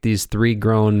 we kicked these 3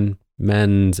 grown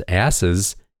men's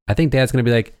asses, I think Dad's going to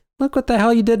be like, look what the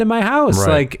hell you did to my house.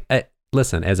 Right. Like,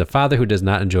 listen, as a father who does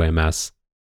not enjoy a mess,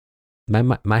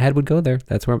 my head would go there.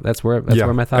 That's where my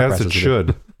thought process as it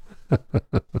should.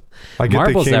 I get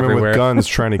Marbles they came everywhere. in with guns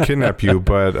trying to kidnap you,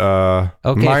 but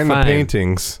mind the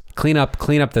paintings. Clean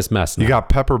up this mess now. You got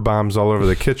pepper bombs all over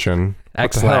the kitchen.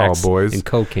 What the hell, boys? And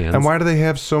Coke cans. And why do they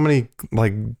have so many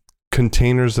like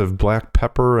containers of black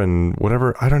pepper and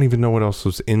whatever? I don't even know what else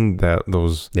was in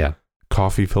those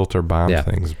coffee filter bomb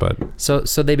things. But so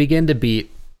they begin to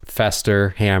beat Fester,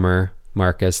 Hammer,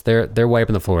 Marcus. They're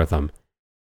wiping the floor with them.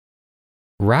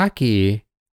 Rocky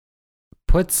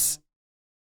puts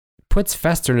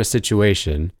Fester in a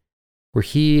situation where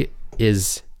he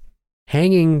is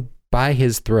hanging by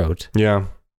his throat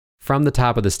from the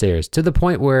top of the stairs to the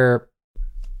point where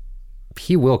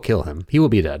he will kill him. He will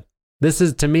be dead. This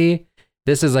is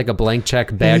like a blank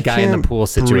check bad guy in the pool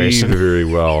situation. Breathe very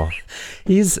well.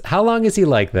 How long is he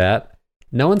like that?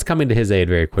 No one's coming to his aid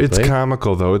very quickly. It's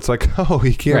comical though. It's like, oh,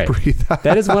 he can't breathe.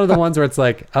 That is one of the ones where it's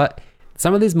like,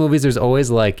 some of these movies, there's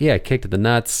always like, kick to the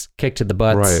nuts, kick to the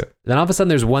butts. Right. Then all of a sudden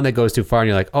there's one that goes too far and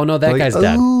you're like, oh no, that guy's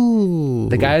dead.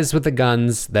 The guys with the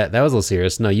guns, that was a little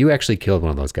serious. No, you actually killed one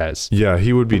of those guys. Yeah,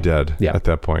 he would be dead at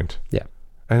that point. Yeah.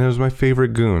 And it was my favorite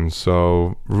goon,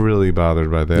 so really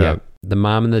bothered by that. Yeah. The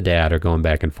mom and the dad are going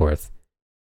back and forth.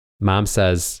 Mom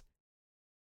says,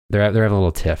 they're having a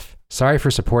little tiff. Sorry for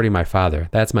supporting my father.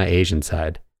 That's my Asian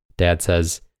side. Dad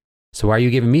says, so why are you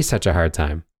giving me such a hard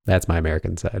time? That's my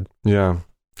American side. Yeah.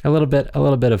 A little bit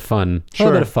of fun. Sure. A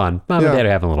little bit of fun. Mom and Dad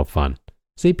are having a little fun.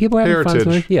 See, people are having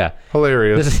Heritage. fun. Yeah.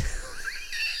 Hilarious.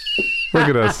 Look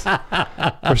at us.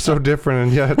 We're so different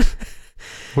and yet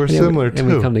we're similar too.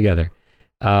 And we come together.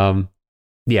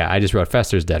 I just wrote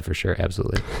Fester's dead for sure.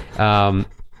 Absolutely.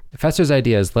 Fester's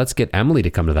idea is let's get Emily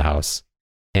to come to the house.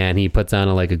 And he puts on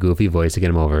a goofy voice to get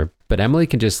him over. But Emily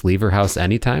can just leave her house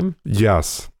anytime.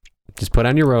 Yes. Just put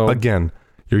on your robe. Again,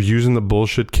 you're using the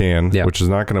bullshit can, which is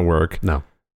not going to work. No.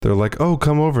 They're like, oh,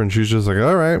 come over. And she's just like,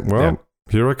 all right, well,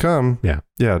 here I come. Yeah.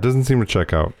 Yeah, it doesn't seem to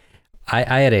check out.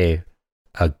 I had a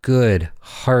good,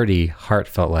 hearty,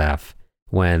 heartfelt laugh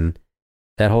when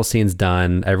that whole scene's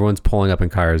done. Everyone's pulling up in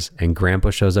cars and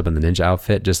Grandpa shows up in the ninja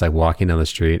outfit, just like walking down the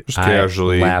street. Just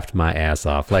casually. I laughed my ass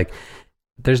off. Like,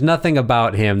 there's nothing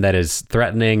about him that is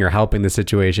threatening or helping the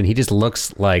situation. He just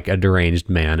looks like a deranged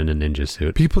man in a ninja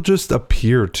suit. People just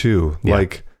appear too. Yeah.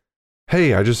 Like,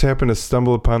 hey, I just happened to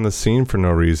stumble upon the scene for no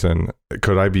reason.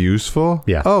 Could I be useful?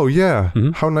 Yeah. Oh, yeah.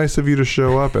 Mm-hmm. How nice of you to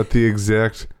show up at the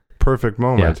exact perfect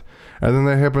moment. Yeah. And then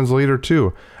that happens later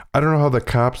too. I don't know how the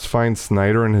cops find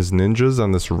Snyder and his ninjas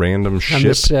on this random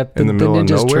ship in the middle of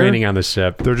nowhere. Training on the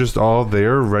ship. They're just all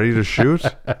there ready to shoot.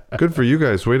 Good for you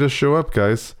guys. Way to show up,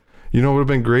 guys. You know, it would have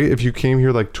been great if you came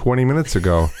here like 20 minutes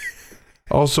ago.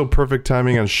 Also, perfect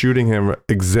timing on shooting him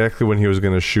exactly when he was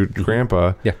going to shoot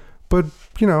Grandpa. Yeah. But,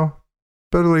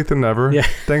 better late than never. Yeah.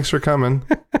 Thanks for coming.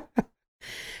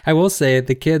 I will say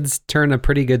the kids turn a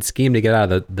pretty good scheme to get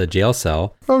out of the jail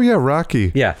cell. Oh yeah,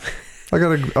 Rocky. Yeah. I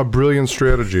got a brilliant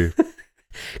strategy.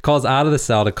 Calls out of the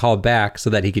cell to call back so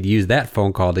that he could use that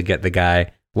phone call to get the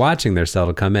guy watching their cell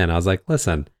to come in. I was like,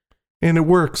 listen. And it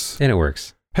works. And it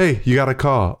works. Hey, you got a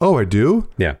call. Oh, I do?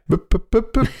 Yeah.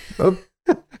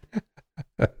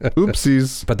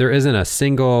 Oopsies. But there isn't a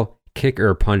single kick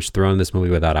or punch thrown in this movie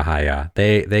without a hi-ya.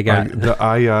 They got... the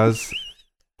ayahs.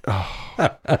 Oh,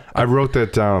 I wrote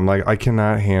that down. I'm like, I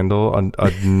cannot handle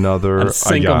another A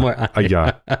single more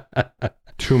ayah.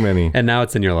 Too many. And now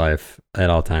it's in your life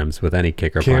at all times with any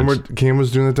kick or punch. Cam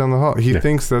was doing it down the hall. He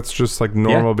thinks that's just like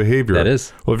normal behavior. That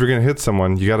is. Well, if you're going to hit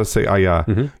someone, you got to say ayah.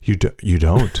 You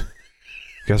don't.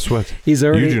 Guess what? You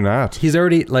do not. He's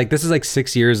already, like, this is like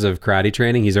 6 years of karate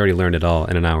training. He's already learned it all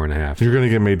in an hour and a half. You're going to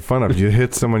get made fun of. You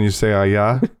hit someone, you say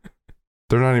ayah.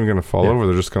 They're not even going to fall over.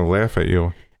 They're just going to laugh at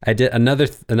you. I did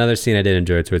another scene I did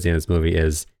enjoy towards the end of this movie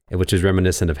which is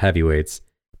reminiscent of Heavyweights.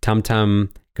 Tum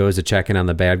Tum goes to check in on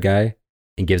the bad guy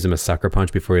and gives him a sucker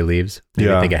punch before he leaves.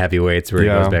 I think of Heavyweights where he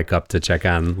goes back up to check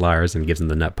on Lars and gives him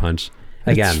the nut punch.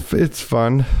 Again, it's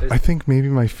fun. I think maybe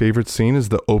my favorite scene is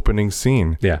the opening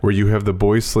scene. Yeah. Where you have the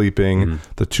boys sleeping,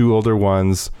 the two older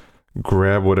ones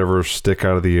grab whatever stick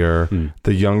out of the air.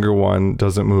 The younger one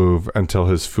doesn't move until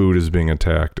his food is being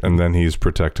attacked, and then he's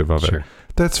protective of it.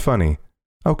 That's funny.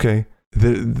 Okay.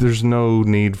 There's no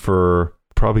need for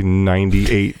probably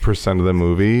 98% of the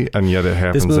movie, and yet it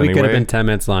happens anyway. This movie could have been 10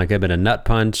 minutes long. It could have been a nut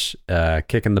punch,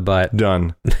 kick in the butt.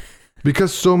 Done.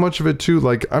 Because so much of it too,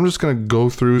 like, I'm just going to go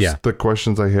through the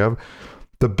questions I have.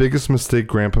 The biggest mistake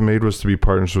Grandpa made was to be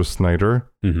partners with Snyder.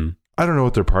 I don't know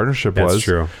what their partnership was. That's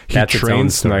true. He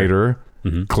trained Snyder,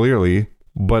 clearly,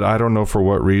 but I don't know for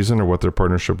what reason or what their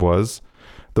partnership was.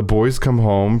 The boys come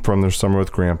home from their summer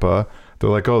with Grandpa. They're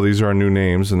like, oh, these are our new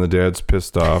names, and the dad's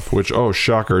pissed off, which, oh,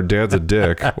 shocker, dad's a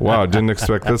dick. Wow, didn't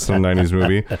expect this in a 90s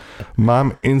movie.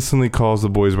 Mom instantly calls the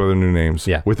boys by their new names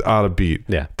without a beat.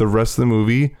 Yeah. The rest of the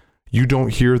movie, you don't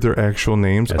hear their actual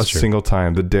names single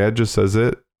time. The dad just says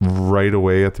it right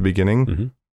away at the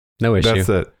beginning. No issue. That's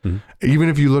it. Even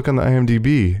if you look on the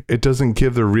IMDb, it doesn't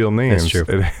give their real names. That's true.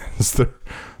 It has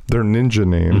their ninja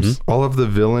names. All of the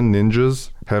villain ninjas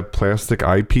have plastic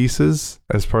eyepieces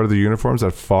as part of the uniforms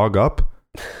that fog up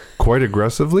quite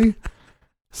aggressively.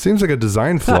 Seems like a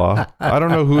design flaw. I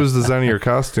don't know who is designing your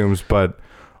costumes, but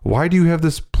why do you have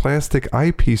this plastic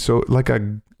eyepiece? So like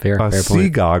a sea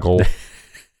goggle.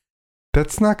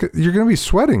 That's not. You're going to be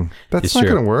sweating. That's not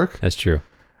going to work. That's true.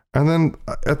 And then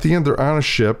at the end, they're on a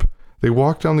ship. They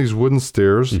walk down these wooden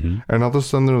stairs, and all of a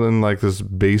sudden they're in like this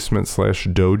basement /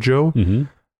 dojo.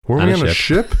 Were we on a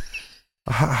ship?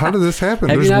 How did this happen?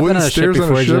 Have There's you not wooden been on a ship stairs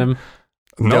on a ship. Jim?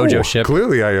 No, Dojo ship.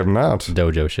 Clearly I have not.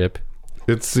 Dojo ship.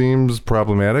 It seems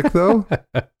problematic though.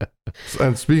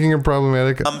 And speaking of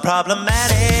problematic, I'm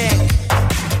problematic.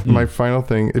 My final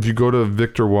thing, if you go to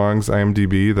Victor Wong's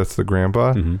IMDb, that's the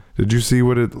grandpa. Did you see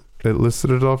what it listed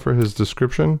it all for his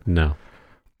description? No.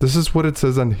 This is what it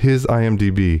says on his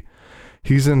IMDb.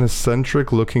 He's an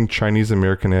eccentric looking Chinese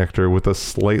American actor with a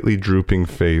slightly drooping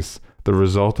face, the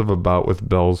result of a bout with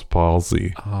Bell's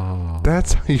palsy. Oh.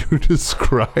 That's how you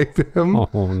describe him?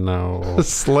 Oh no. A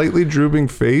slightly drooping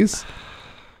face?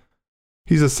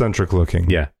 He's eccentric looking.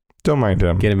 Yeah. Don't mind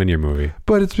him. Get him in your movie.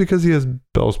 But it's because he has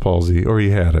Bell's palsy, or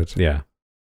he had it. Yeah.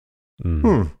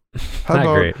 How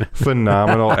about great.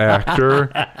 phenomenal actor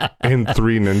in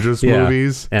Three Ninjas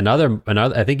movies? And other,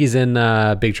 I think he's in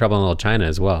Big Trouble in Little China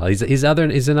as well. He's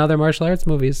in other martial arts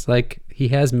movies. Like, he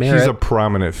has merit. He's a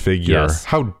prominent figure. Yes.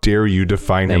 How dare you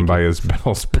define him by his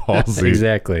Bell's palsy?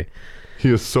 Exactly. He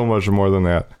is so much more than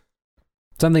that.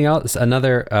 Something else,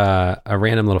 another a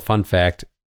random little fun fact.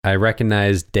 I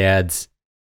recognized Dad's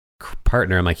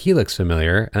partner. I'm like, he looks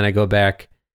familiar. And I go back.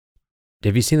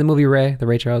 Have you seen the movie Ray, the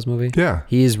Ray Charles movie? Yeah.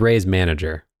 He's Ray's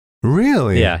manager.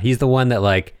 Really? Yeah. He's the one that,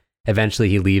 like, eventually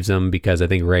he leaves him because I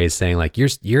think Ray's saying, like,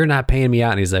 you're not paying me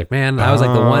out. And he's like, man, I was like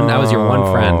I was your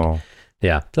one friend.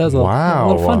 Yeah. So that was a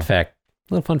little fun fact.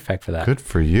 A little fun fact for that. Good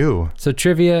for you. So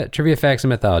trivia facts and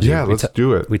mythology. Yeah, let's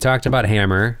do it. We talked about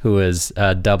Hammer, who is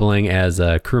doubling as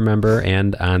a crew member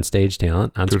and on-stage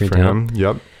talent, on-screen talent.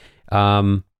 Yep.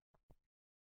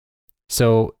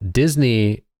 So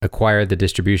Disney acquired the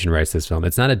distribution rights to this film.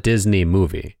 It's not a Disney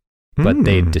movie, but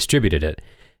they distributed it.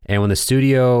 And when the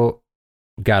studio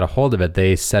got a hold of it,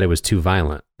 they said it was too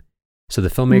violent. So the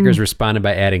filmmakers responded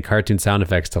by adding cartoon sound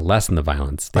effects to lessen the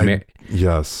violence.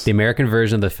 Yes. The American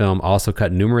version of the film also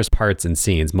cut numerous parts and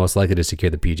scenes, most likely to secure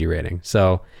the PG rating.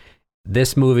 So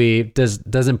this movie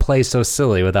doesn't play so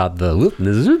silly without the whoop,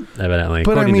 evidently.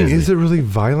 But I mean, Disney. is it really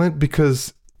violent?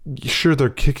 Because sure, they're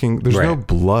kicking. There's no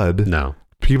blood. No.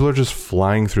 people are just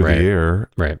flying through Right. the air.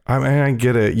 Right. I mean, I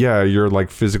get it. Yeah, you're like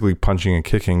physically punching and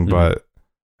kicking, but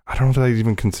I don't know if I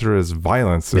even consider it as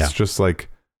violence. It's just like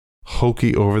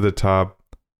hokey, over the top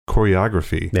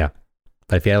choreography. Yeah.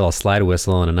 But if you had a little slide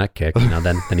whistle and a nut kick,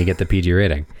 then you get the PG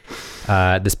rating.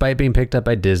 Despite being picked up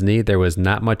by Disney, there was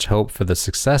not much hope for the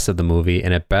success of the movie,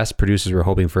 and at best, producers were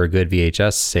hoping for a good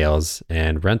VHS sales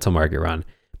and rental market run.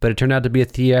 But it turned out to be a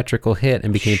theatrical hit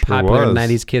and became popular in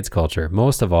 90s kids culture.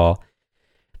 Most of all,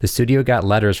 the studio got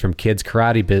letters from kids'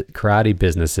 karate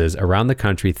businesses around the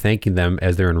country thanking them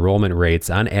as their enrollment rates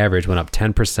on average went up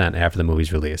 10% after the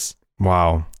movie's release.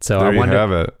 Wow. So there I you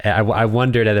have it. I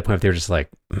wondered at that point if they were just like,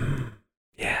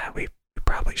 yeah, we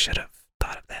probably should have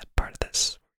thought of that part of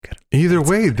this. Either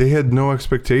way, they had no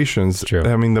expectations. True.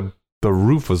 I mean, the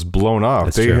roof was blown off.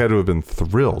 That's they true. had to have been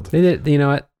thrilled. They did, you know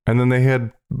what? And then they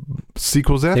had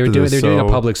sequels after They were this. doing a so-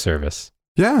 public service.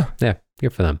 Yeah. Yeah,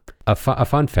 good for them. A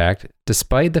fun fact,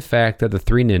 despite the fact that the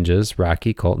three ninjas,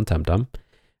 Rocky, Colt, and Tum Tum,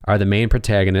 are the main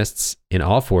protagonists in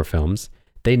all four films,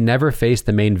 they never face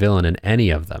the main villain in any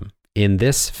of them. In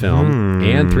this film,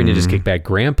 and Three Ninjas Kick Back,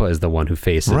 Grandpa is the one who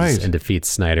faces and defeats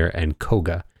Snyder and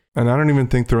Koga. And I don't even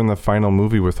think they're in the final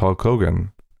movie with Hulk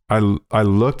Hogan. I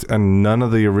looked, and none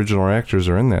of the original actors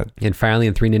are in that. And finally,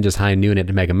 in Three Ninjas High Noon at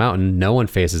Mega Mountain, no one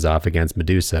faces off against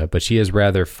Medusa, but she is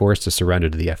rather forced to surrender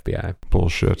to the FBI.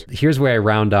 Bullshit. Here's where I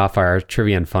round off our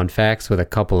trivia and fun facts with a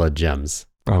couple of gems.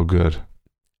 Oh, good.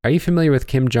 Are you familiar with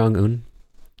Kim Jong-un?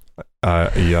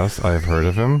 Yes, I've heard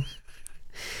of him.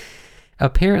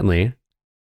 Apparently,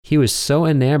 he was so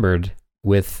enamored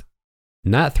with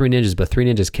not Three Ninjas, but Three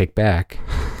Ninjas Kick Back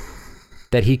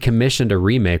that he commissioned a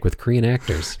remake with Korean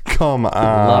actors. Come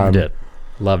on.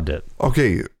 Loved it.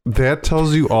 Okay, that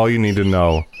tells you all you need to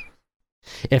know.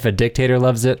 If a dictator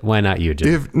loves it, why not you,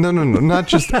 Jim? If no, not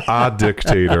just a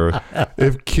dictator.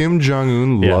 If Kim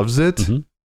Jong-un loves it,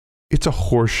 it's a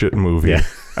horseshit movie. Yeah.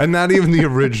 And not even the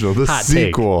original, the Hot take.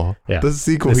 sequel. Yeah. The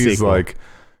sequel, The he's sequel. like,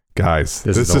 guys,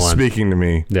 this is the is one. speaking to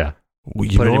me. Yeah.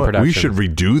 You Put it know in what? We production. should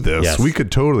redo this. Yes. We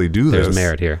could totally do this. There's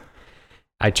merit here.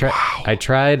 I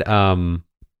tried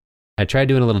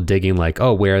doing a little digging, like,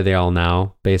 where are they all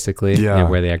now, basically? Yeah.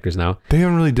 Where are the actors now? They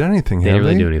haven't really done anything, They have didn't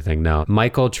really they? do anything, no.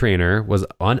 Michael Traynor was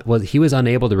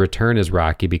unable to return as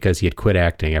Rocky because he had quit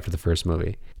acting after the first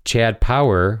movie. Chad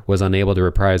Power was unable to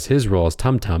reprise his role as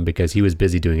Tum Tum because he was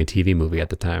busy doing a TV movie at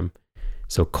the time.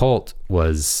 So Colt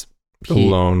was... The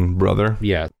lone brother.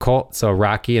 Yeah, Colt. So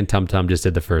Rocky and Tum Tum just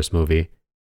did the first movie.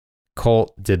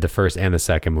 Colt did the first and the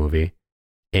second movie.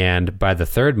 And by the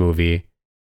third movie...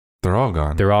 They're all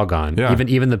gone. They're all gone. Yeah.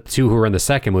 Even the two who were in the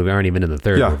second movie aren't even in the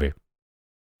third movie.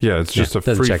 Yeah, it's just a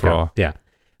doesn't check free-for-all. out. Yeah.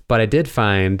 But I did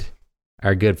find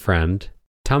our good friend,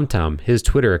 Tum Tum, his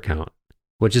Twitter account,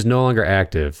 which is no longer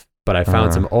active, but I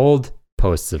found some old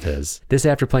posts of his. This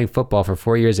after playing football for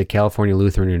 4 years at California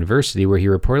Lutheran University, where he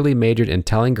reportedly majored in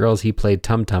telling girls he played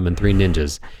Tum Tum in Three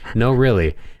Ninjas. No,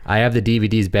 really. I have the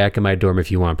DVDs back in my dorm if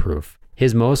you want proof.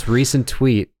 His most recent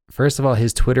tweet, first of all,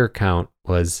 his Twitter account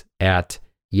was at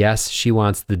Yes, She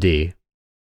Wants the D.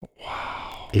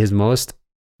 Wow. His most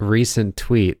recent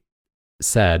tweet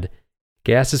said,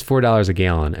 gas is $4 a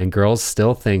gallon and girls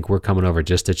still think we're coming over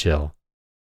just to chill.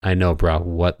 I know, bro.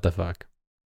 What the fuck?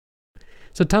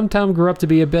 So Tum Tum grew up to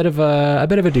be a bit of a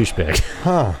douchebag.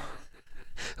 Huh.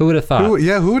 Who would have thought? Who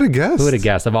would have guessed? Who would have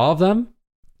guessed? Of all of them?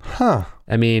 Huh.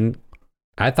 I mean,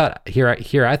 I thought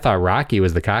I thought Rocky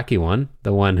was the cocky one,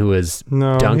 the one who was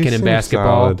No, dunking he in seems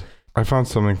basketball. solid. I found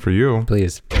something for you.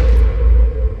 Please.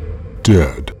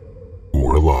 Dead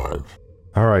or alive.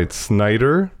 All right,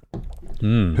 Snyder.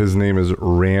 His name is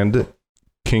Rand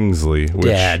Kingsley.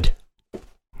 Dad.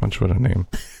 What a name.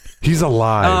 He's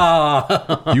alive.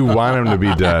 Oh. You want him to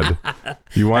be dead.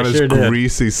 You want his sure did.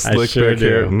 greasy, slick sure back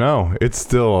hair. do. No, it's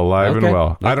still alive Okay. and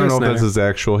well. I don't Okay, know if that's Snyder. his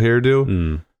actual hairdo.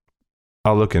 Mm.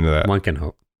 I'll look into that. One can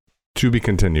hope. To be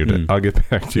continued. I'll get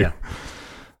back to you. Yeah.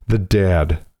 The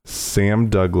dad, Sam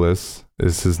Douglas,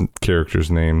 is his character's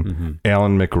name. Mm-hmm.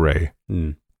 Alan McRae.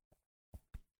 Mm.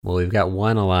 Well, we've got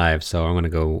one alive, so I'm going to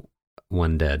go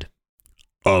one dead.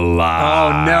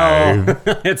 Alive. Oh,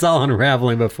 no. It's all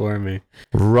unraveling before me.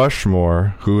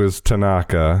 Rushmore, who is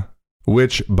Tanaka,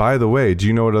 which, by the way, do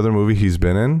you know what other movie he's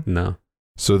been in? No.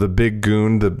 So the big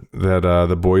goon that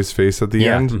the boys face at the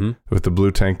end Mhm. with the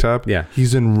blue tank top? Yeah.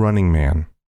 He's in Running Man.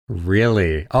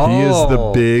 Really? Oh. He is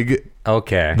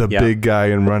the Yep. big guy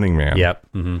in Running Man. Yep.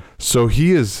 Mm-hmm. So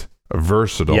he is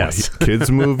versatile. Yes.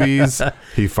 Kids movies,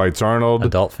 he fights Arnold.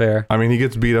 Adult fare. I mean, he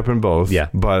gets beat up in both. Yeah.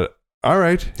 But all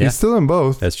right, he's Yeah. still in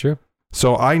both. That's true.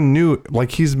 So I knew,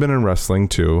 like, he's been in wrestling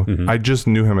too. Mhm. I just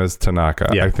knew him as Tanaka.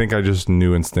 Yeah. I think I just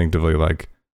knew instinctively, like,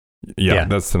 Yeah,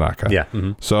 that's Tanaka. Yeah.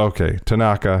 Mm-hmm. So, okay,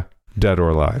 Tanaka, dead or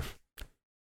alive?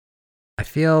 I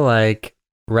feel like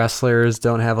wrestlers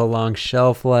don't have a long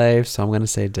shelf life, so I'm going to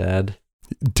say dead.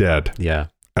 Dead. Yeah.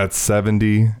 At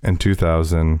 70 and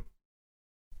 2000.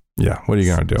 Yeah, what are you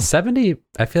going to do? 70,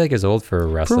 I feel like is old for a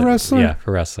wrestler. For a wrestler? Yeah,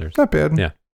 for wrestlers. Not bad.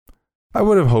 Yeah. I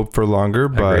would have hoped for longer,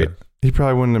 but Agreed. he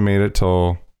probably wouldn't have made it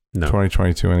till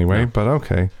 2022 anyway, but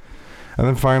okay. And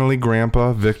then finally,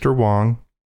 Grandpa Victor Wong.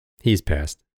 He's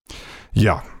passed.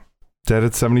 Yeah. Dead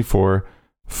at 74.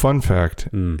 Fun fact,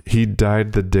 he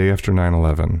died the day after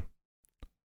 9/11.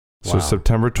 So Wow.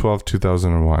 September 12th,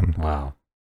 2001. Wow.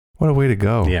 What a way to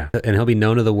go. Yeah. And he'll be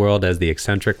known to the world as the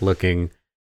eccentric looking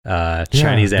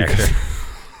Chinese actor.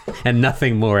 And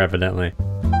nothing more, evidently.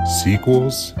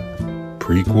 Sequels,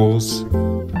 prequels,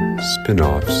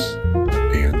 spin-offs,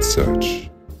 and such.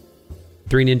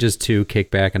 Three Ninjas 2,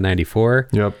 Kickback in 94.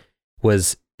 Yep.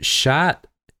 Was shot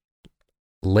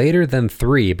later than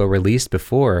 3, but released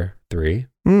before 3.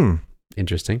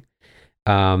 Interesting.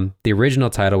 The original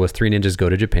title was Three Ninjas Go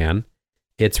to Japan.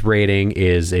 Its rating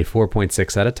is a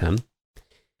 4.6 out of 10.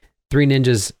 Three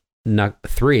Ninjas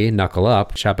 3 Knuckle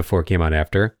Up, shot before it came out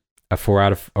after, a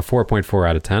 4.4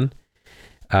 out of 10.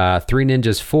 Three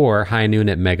Ninjas 4 High Noon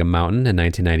at Mega Mountain in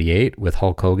 1998 with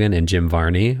Hulk Hogan and Jim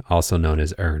Varney, also known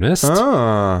as Ernest.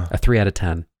 A 3 out of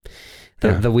 10.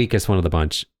 The weakest one of the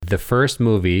bunch. The first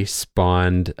movie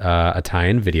spawned a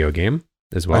tie-in video game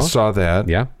as well. I saw that.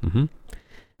 Yeah.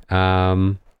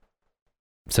 Mm-hmm.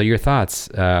 So your thoughts?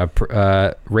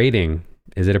 Rating?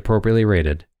 Is it appropriately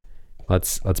rated?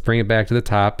 Let's bring it back to the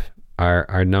top.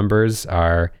 Our numbers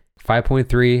are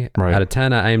 5.3 out of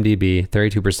 10 on IMDb,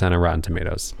 32% on Rotten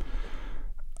Tomatoes.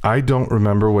 I don't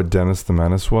remember what Dennis the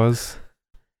Menace was.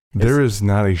 There is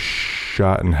not a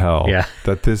shot in hell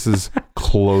that this is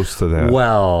close to that.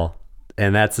 Well,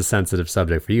 and that's a sensitive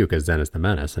subject for you because Dennis the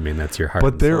Menace. I mean, that's your heart.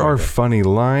 But there are funny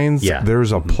lines. Yeah.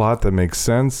 There's a plot that makes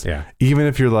sense. Yeah. Even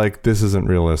if you're like, this isn't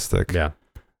realistic. Yeah.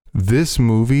 This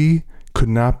movie could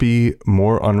not be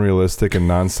more unrealistic and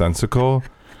nonsensical.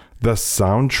 The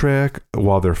soundtrack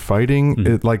while they're fighting,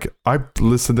 it like I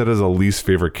listed that as a least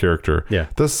favorite character. Yeah.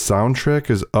 The soundtrack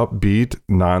is upbeat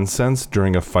nonsense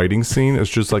during a fighting scene.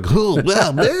 It's just like, oh,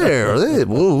 well, there,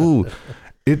 whoa.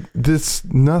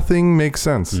 Nothing makes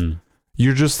sense.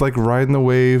 You're just like riding the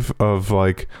wave of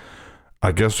like,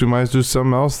 I guess we might do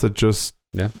something else that just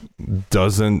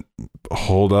doesn't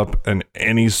hold up in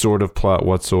any sort of plot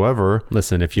whatsoever.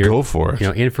 Listen, if you're go for it.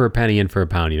 In for a penny, in for a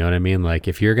pound. You know what I mean? Like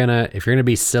if you're gonna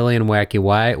be silly and wacky,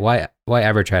 why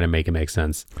ever try to make it make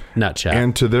sense? Nutshell.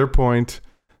 And to their point,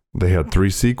 they had 3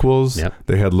 sequels. Yep.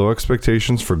 They had low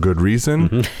expectations for good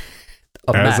reason.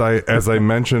 As I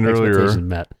mentioned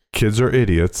earlier, kids are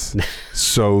idiots.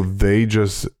 So they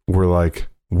just were like,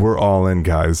 we're all in,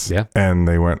 guys. Yeah. And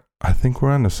they went, I think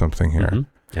we're onto something here.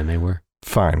 And they were.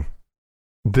 Fine.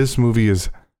 This movie is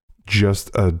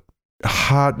just a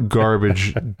hot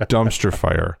garbage dumpster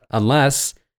fire.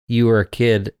 Unless you were a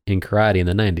kid in karate in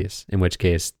the 90s, in which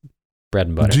case, bread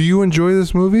and butter. Do you enjoy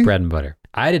this movie? Bread and butter.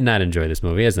 I did not enjoy this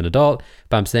movie as an adult,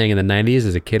 but I'm saying in the 90s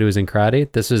as a kid who was in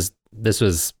karate, this was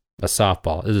a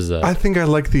softball. This is I think I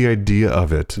like the idea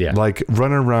of it. Yeah. Like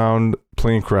running around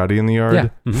playing karate in the yard,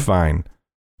 fine.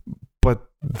 But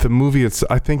the movie,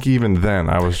 I think even then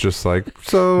I was just like,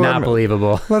 not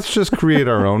believable. Let's just create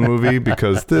our own movie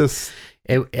because this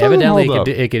evidently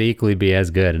it could equally be as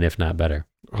good and if not better.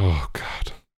 Oh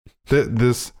God.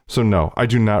 So no, I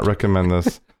do not recommend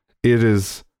this. It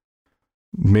is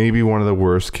maybe one of the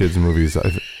worst kids movies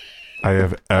I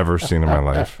have ever seen in my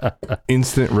life.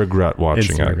 Instant regret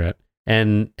watching it. Regret.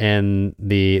 And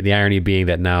the irony being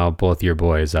that now both your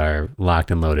boys are locked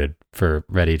and loaded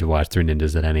ready to watch Three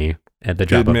Ninjas at the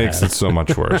drop of a hat. It makes it so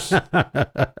much worse.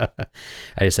 I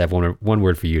just have one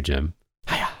word for you, Jim.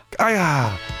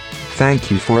 Hiya. Thank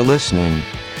you for listening.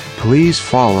 Please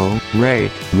follow,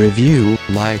 rate, review,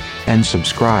 like, and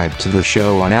subscribe to the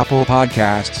show on Apple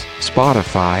Podcasts,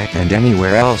 Spotify, and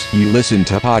anywhere else you listen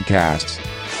to podcasts.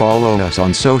 Follow us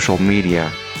on social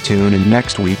media. Tune in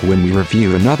next week when we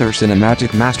review another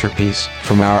cinematic masterpiece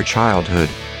from our childhood.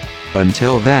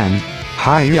 Until then,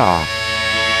 hiya!